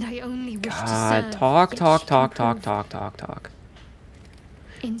 and I only wish to serve. Talk.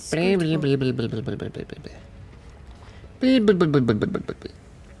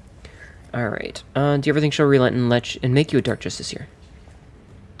 Alright. Do you ever think she'll relent and make you a Dark Justiciar?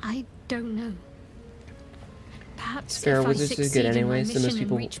 I don't know. Perhaps Fair if I wizards is good succeed in my anyways, so most mission and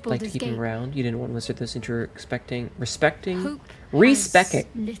people reach like to Baldur's keep him Gate, around. You didn't want wizards that you're respecting has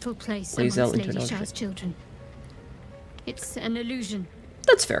little place amongst Lae'zel into Lady an Shah's children. It's an illusion.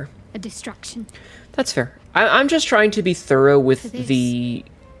 That's fair. A distraction. That's fair. I'm just trying to be thorough with the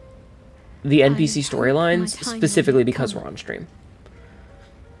NPC storylines, specifically because we're on stream.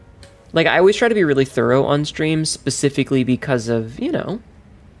 Like, I always try to be really thorough on stream, specifically because of, you know...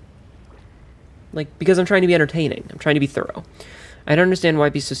 Like, because I'm trying to be entertaining. I'm trying to be thorough. I don't understand why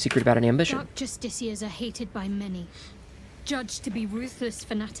be so secret about an ambition. Dark Justiciars are hated by many. judged to be ruthless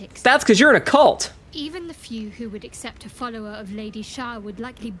fanatics. That's because you're in a cult. Even the few who would accept a follower of Lady Shah would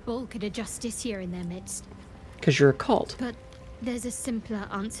likely balk at a justiciar in their midst. Because you're a cult. But there's a simpler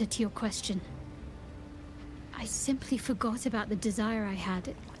answer to your question. I simply forgot about the desire I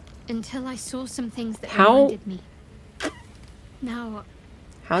had until I saw some things that reminded me. Now,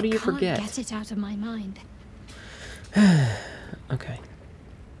 how do you I can't forget? Get it out of my mind. Okay.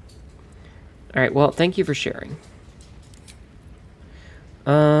 All right. Well, thank you for sharing.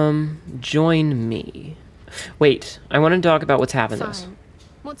 Join me. Wait, I want to talk about what's happened to us.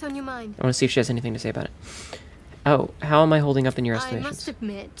 What's on your mind? I want to see if she has anything to say about it. Oh, how am I holding up in your estimations? I must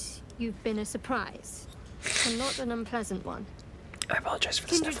admit, you've been a surprise. And not an unpleasant one. I apologize for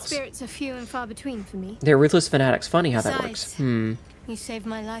the Kindred sniffles. spirits are few and far between for me. They're ruthless fanatics. Funny how that Besides, works. You saved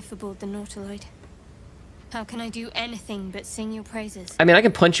my life aboard the Nautiloid. How can I do anything but sing your praises? I mean, I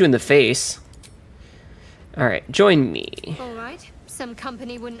can punch you in the face. All right, join me. All right. Some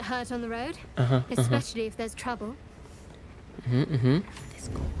company wouldn't hurt on the road. Especially if there's trouble. This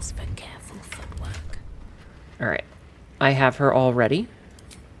calls for careful footwork. All right. I have her all ready.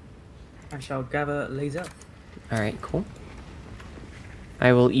 I shall gather laser. All right, cool.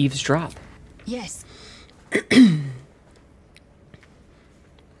 I will eavesdrop. Yes.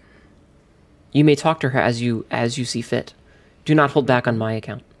 You may talk to her as you see fit. Do not hold back on my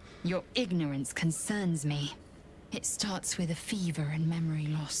account. Your ignorance concerns me. It starts with a fever and memory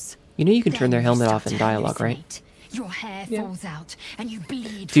loss. You know you can turn their Then helmet you off in start to dialogue, right? hallucinate. Your hair falls out and you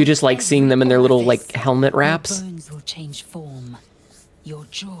bleed. Do you just like seeing them in their little like helmet Your wraps? bones will change form. Your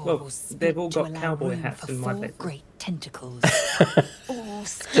jaw Well, will split they've all to got allow cowboy room hats for in my 4 places. great tentacles. All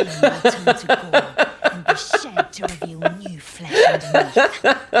skin will turn to gore and be shed to reveal new flesh underneath.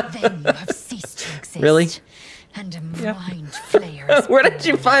 Then you have ceased to exist. Really? And a mind flayer is Where did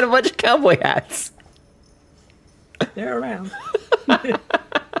you find a bunch of cowboy hats? They're around.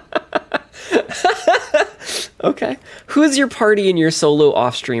 Okay. Who's your party in your solo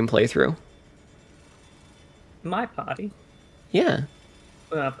off-stream playthrough? My party. Yeah.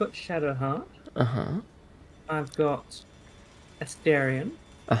 Well, I've got Shadowheart. Uh-huh. I've got Asterion.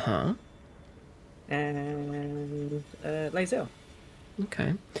 Uh-huh. And Lae'zel.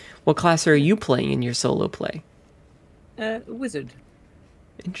 Okay. What class are you playing in your solo play? Wizard.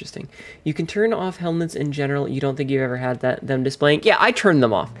 Interesting. You can turn off helmets in general. You don't think you've ever had them displaying? Yeah, I turned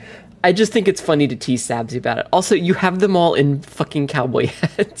them off. I just think it's funny to tease Sabsy about it. Also, you have them all in fucking cowboy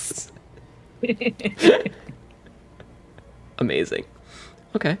hats. Amazing.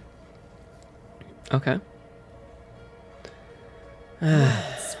 Okay. Okay.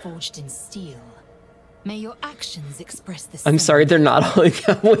 words forged in steel. May your actions express the I'm sorry, they're not all in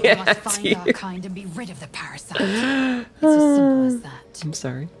cowboy We must hats find here. our kind and be rid of the parasite. It's as simple as that. I'm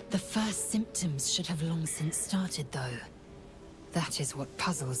sorry. The first symptoms should have long since started, though. That is what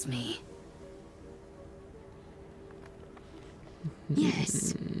puzzles me.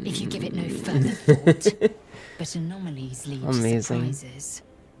 Yes, if you give it no further thought. But anomalies lead to surprises.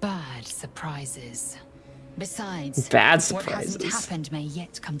 Bad surprises. Besides, Bad what surprises. hasn't happened may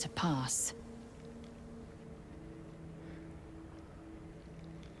yet come to pass.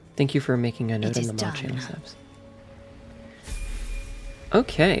 Thank you for making a note in the mod done. channel subs.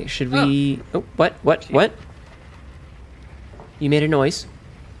 Okay, should we... Oh, what? You made a noise.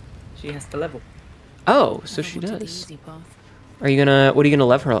 She has to level. Oh, so she does. Are you gonna... What are you gonna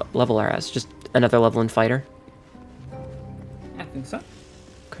level her as? Just another level in fighter? I think so.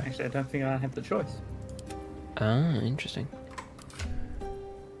 Okay. Actually, I don't think I have the choice. Ah, interesting.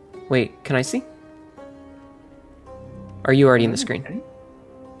 Wait, can I see? Are you already in the screen? Okay.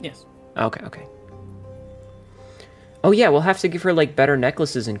 Yes. Okay, okay. Oh yeah, we'll have to give her, like, better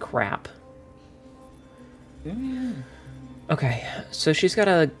necklaces and crap. Yeah. Okay, so she's got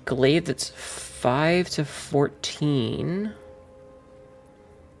a glaive that's 5 to 14.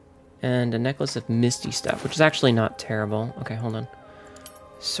 And a necklace of misty stuff, which is actually not terrible. Okay, hold on.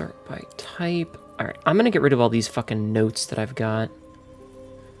 Sort by type. Alright, I'm gonna get rid of all these fucking notes that I've got.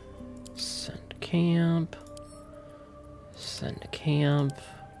 Send camp. Send camp.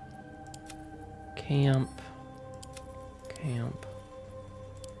 Camp. Camp.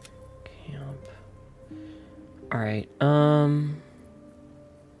 Camp. Alright,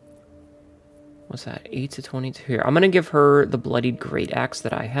 what's that? 8 to 22. Here, I'm gonna give her the bloodied great axe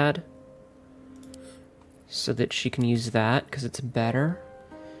that I had. So that she can use that, because it's better.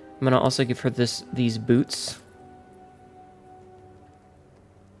 I'm gonna also give her these boots.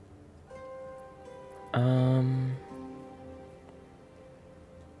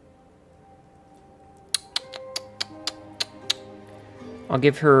 I'll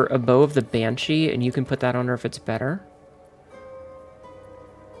give her a bow of the Banshee, and you can put that on her if it's better.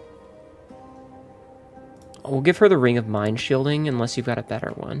 we'll give her the Ring of Mind Shielding unless you've got a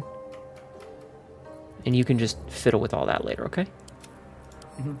better one. And you can just fiddle with all that later, okay?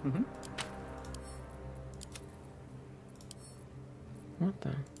 Mm-hmm. What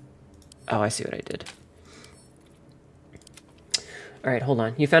the? Oh, I see what I did. Alright, hold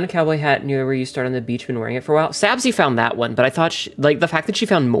on. You found a cowboy hat near where you started on the beach, been wearing it for a while. Sabsy found that one, but I thought, like, the fact that she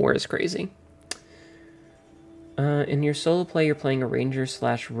found more is crazy. In your solo play, you're playing a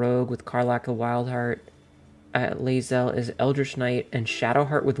ranger/rogue with Karlach the Wildheart. Lae'zel is Eldritch Knight, and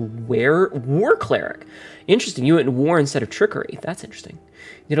Shadowheart with War Cleric. Interesting. You went war instead of trickery. That's interesting.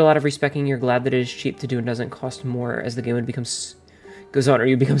 You did a lot of respecking. You're glad that it is cheap to do and doesn't cost more as the game goes on, or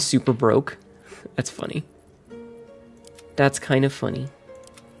you become super broke. That's funny. That's kind of funny.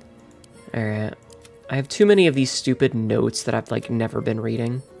 Alright. I have too many of these stupid notes that I've, like, never been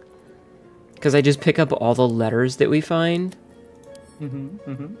reading. Because I just pick up all the letters that we find.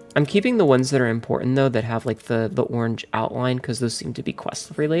 I'm keeping the ones that are important, though, that have, like, the orange outline, because those seem to be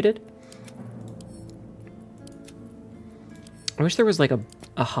quest-related. I wish there was, like, a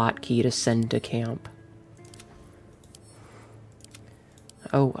hotkey to send to camp.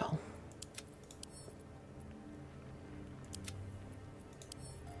 Oh, well.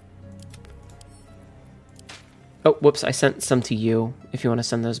 Oh, whoops, I sent some to you, if you want to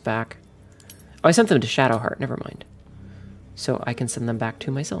send those back. Oh, I sent them to Shadowheart, never mind. So I can send them back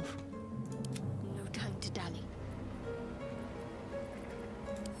to myself. No time to dally.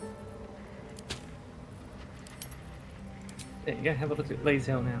 There you go, have a look at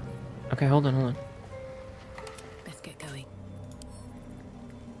Lae'zel now. Okay, hold on. Let's get going.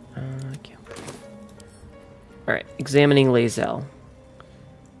 Okay. Alright, examining Lae'zel.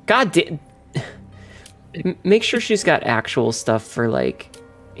 God damn... Make sure she's got actual stuff for, like,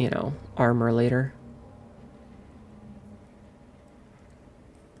 you know, armor later.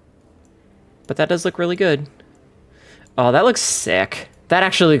 But that does look really good. Oh, that looks sick. That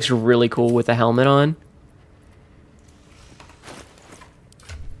actually looks really cool with the helmet on.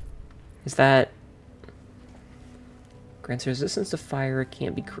 Is that... grants resistance to fire, it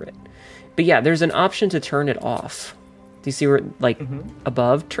can't be crit. But yeah, there's an option to turn it off. Do you see where, like,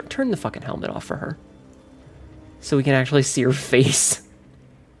 above? Turn the fucking helmet off for her. So we can actually see her face.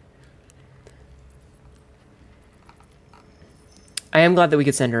 I am glad that we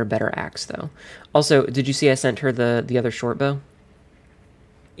could send her a better axe, though. Also, did you see I sent her the other short bow?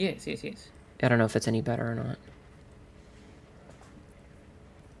 Yes. I don't know if it's any better or not.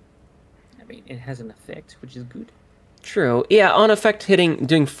 I mean, it has an effect, which is good. True. Yeah, on effect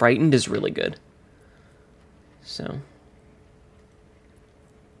doing frightened is really good. So,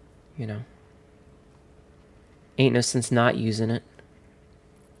 you know. Ain't no sense not using it.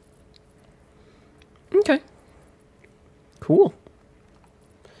 Okay. Cool.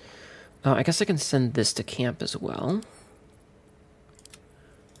 Oh, I guess I can send this to camp as well.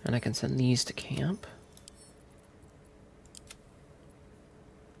 And I can send these to camp.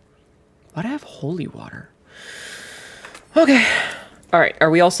 Why do I have holy water? Okay. Alright, are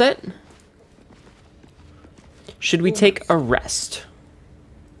we all set? Should we take a rest?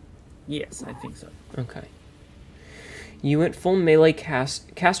 Yes, I think so. Okay. You went full melee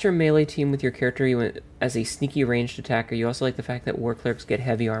cast your melee team with your character. You went as a sneaky ranged attacker. You also like the fact that war clerics get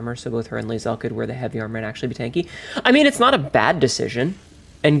heavy armor, so both her and Lae'zel could wear the heavy armor and actually be tanky. I mean, it's not a bad decision.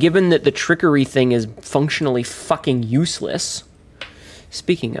 And given that the trickery thing is functionally fucking useless.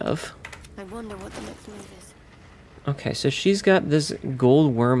 Speaking of... I wonder what the next move is. Okay, so she's got this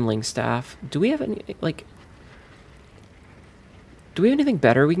gold wormling staff. Do we have any, like... Do we have anything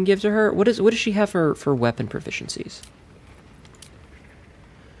better we can give to her? What does she have for weapon proficiencies?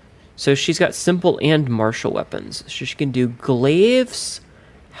 So she's got simple and martial weapons. So she can do glaives,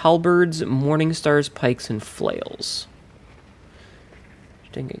 halberds, morning stars, pikes, and flails. She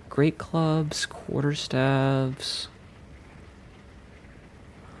can get great clubs, quarterstaffs.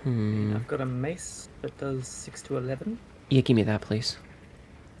 I've got a mace that does 6 to 11. Yeah, give me that, please.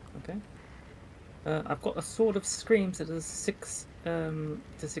 Okay. I've got a sword of screams that does 6 to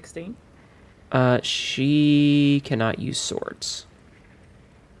 16. She cannot use swords.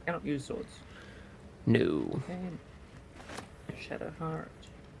 Cannot use swords. No. Okay. Shadowheart.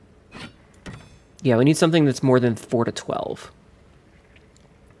 Yeah, we need something that's more than 4 to 12.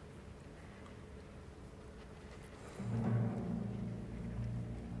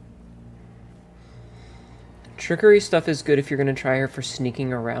 Trickery stuff is good if you're going to try her for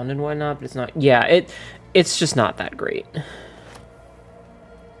sneaking around and whatnot, but it's not... Yeah, it's just not that great.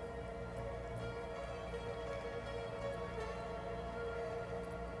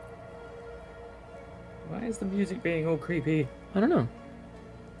 Why is the music being all creepy? I don't know.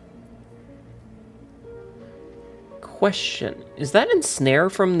 Question: is that ensnare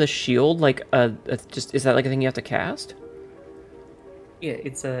from the shield like just is that like a thing you have to cast? Yeah,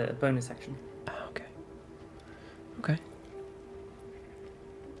 it's a bonus action. Oh, okay. Okay.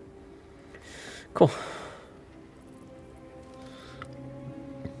 Cool.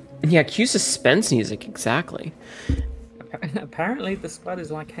 Yeah, cue suspense music, exactly. Apparently, the squad is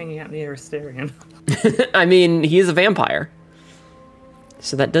like hanging out near Asterion. I mean, he is a vampire.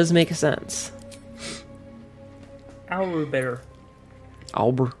 So that does make sense. Albert.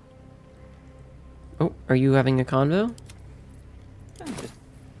 Albert. Oh, are you having a convo? Just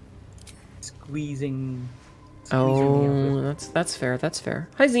squeezing oh, that's fair. That's fair.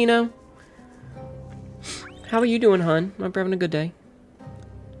 Hi, Zeno. How are you doing, hon? I'm having a good day.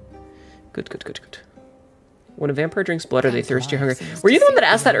 Good, good, good, good. When a vampire drinks blood, are they thirsty or hungry? Were you the one that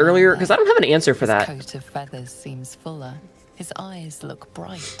asked that earlier? Because I don't have an answer for that. His coat of feathers seems fuller. His eyes look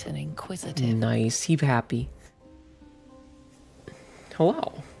bright and inquisitive. Nice. He's happy.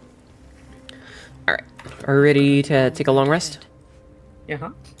 Hello. Alright. Are we ready to take a long rest? Yeah.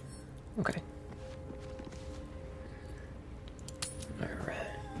 Okay. Alright.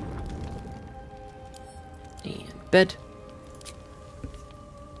 And bed.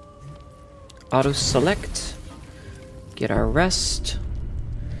 Auto select. Get our rest.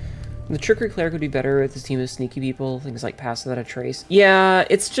 The trickery cleric would be better with a team of sneaky people, things like pass without a trace. Yeah,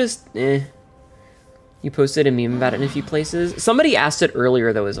 it's just eh. You posted a meme about it in a few places. Somebody asked it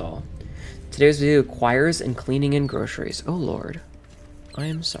earlier though is all. Today's video choirs and cleaning and groceries. Oh lord. I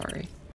am sorry.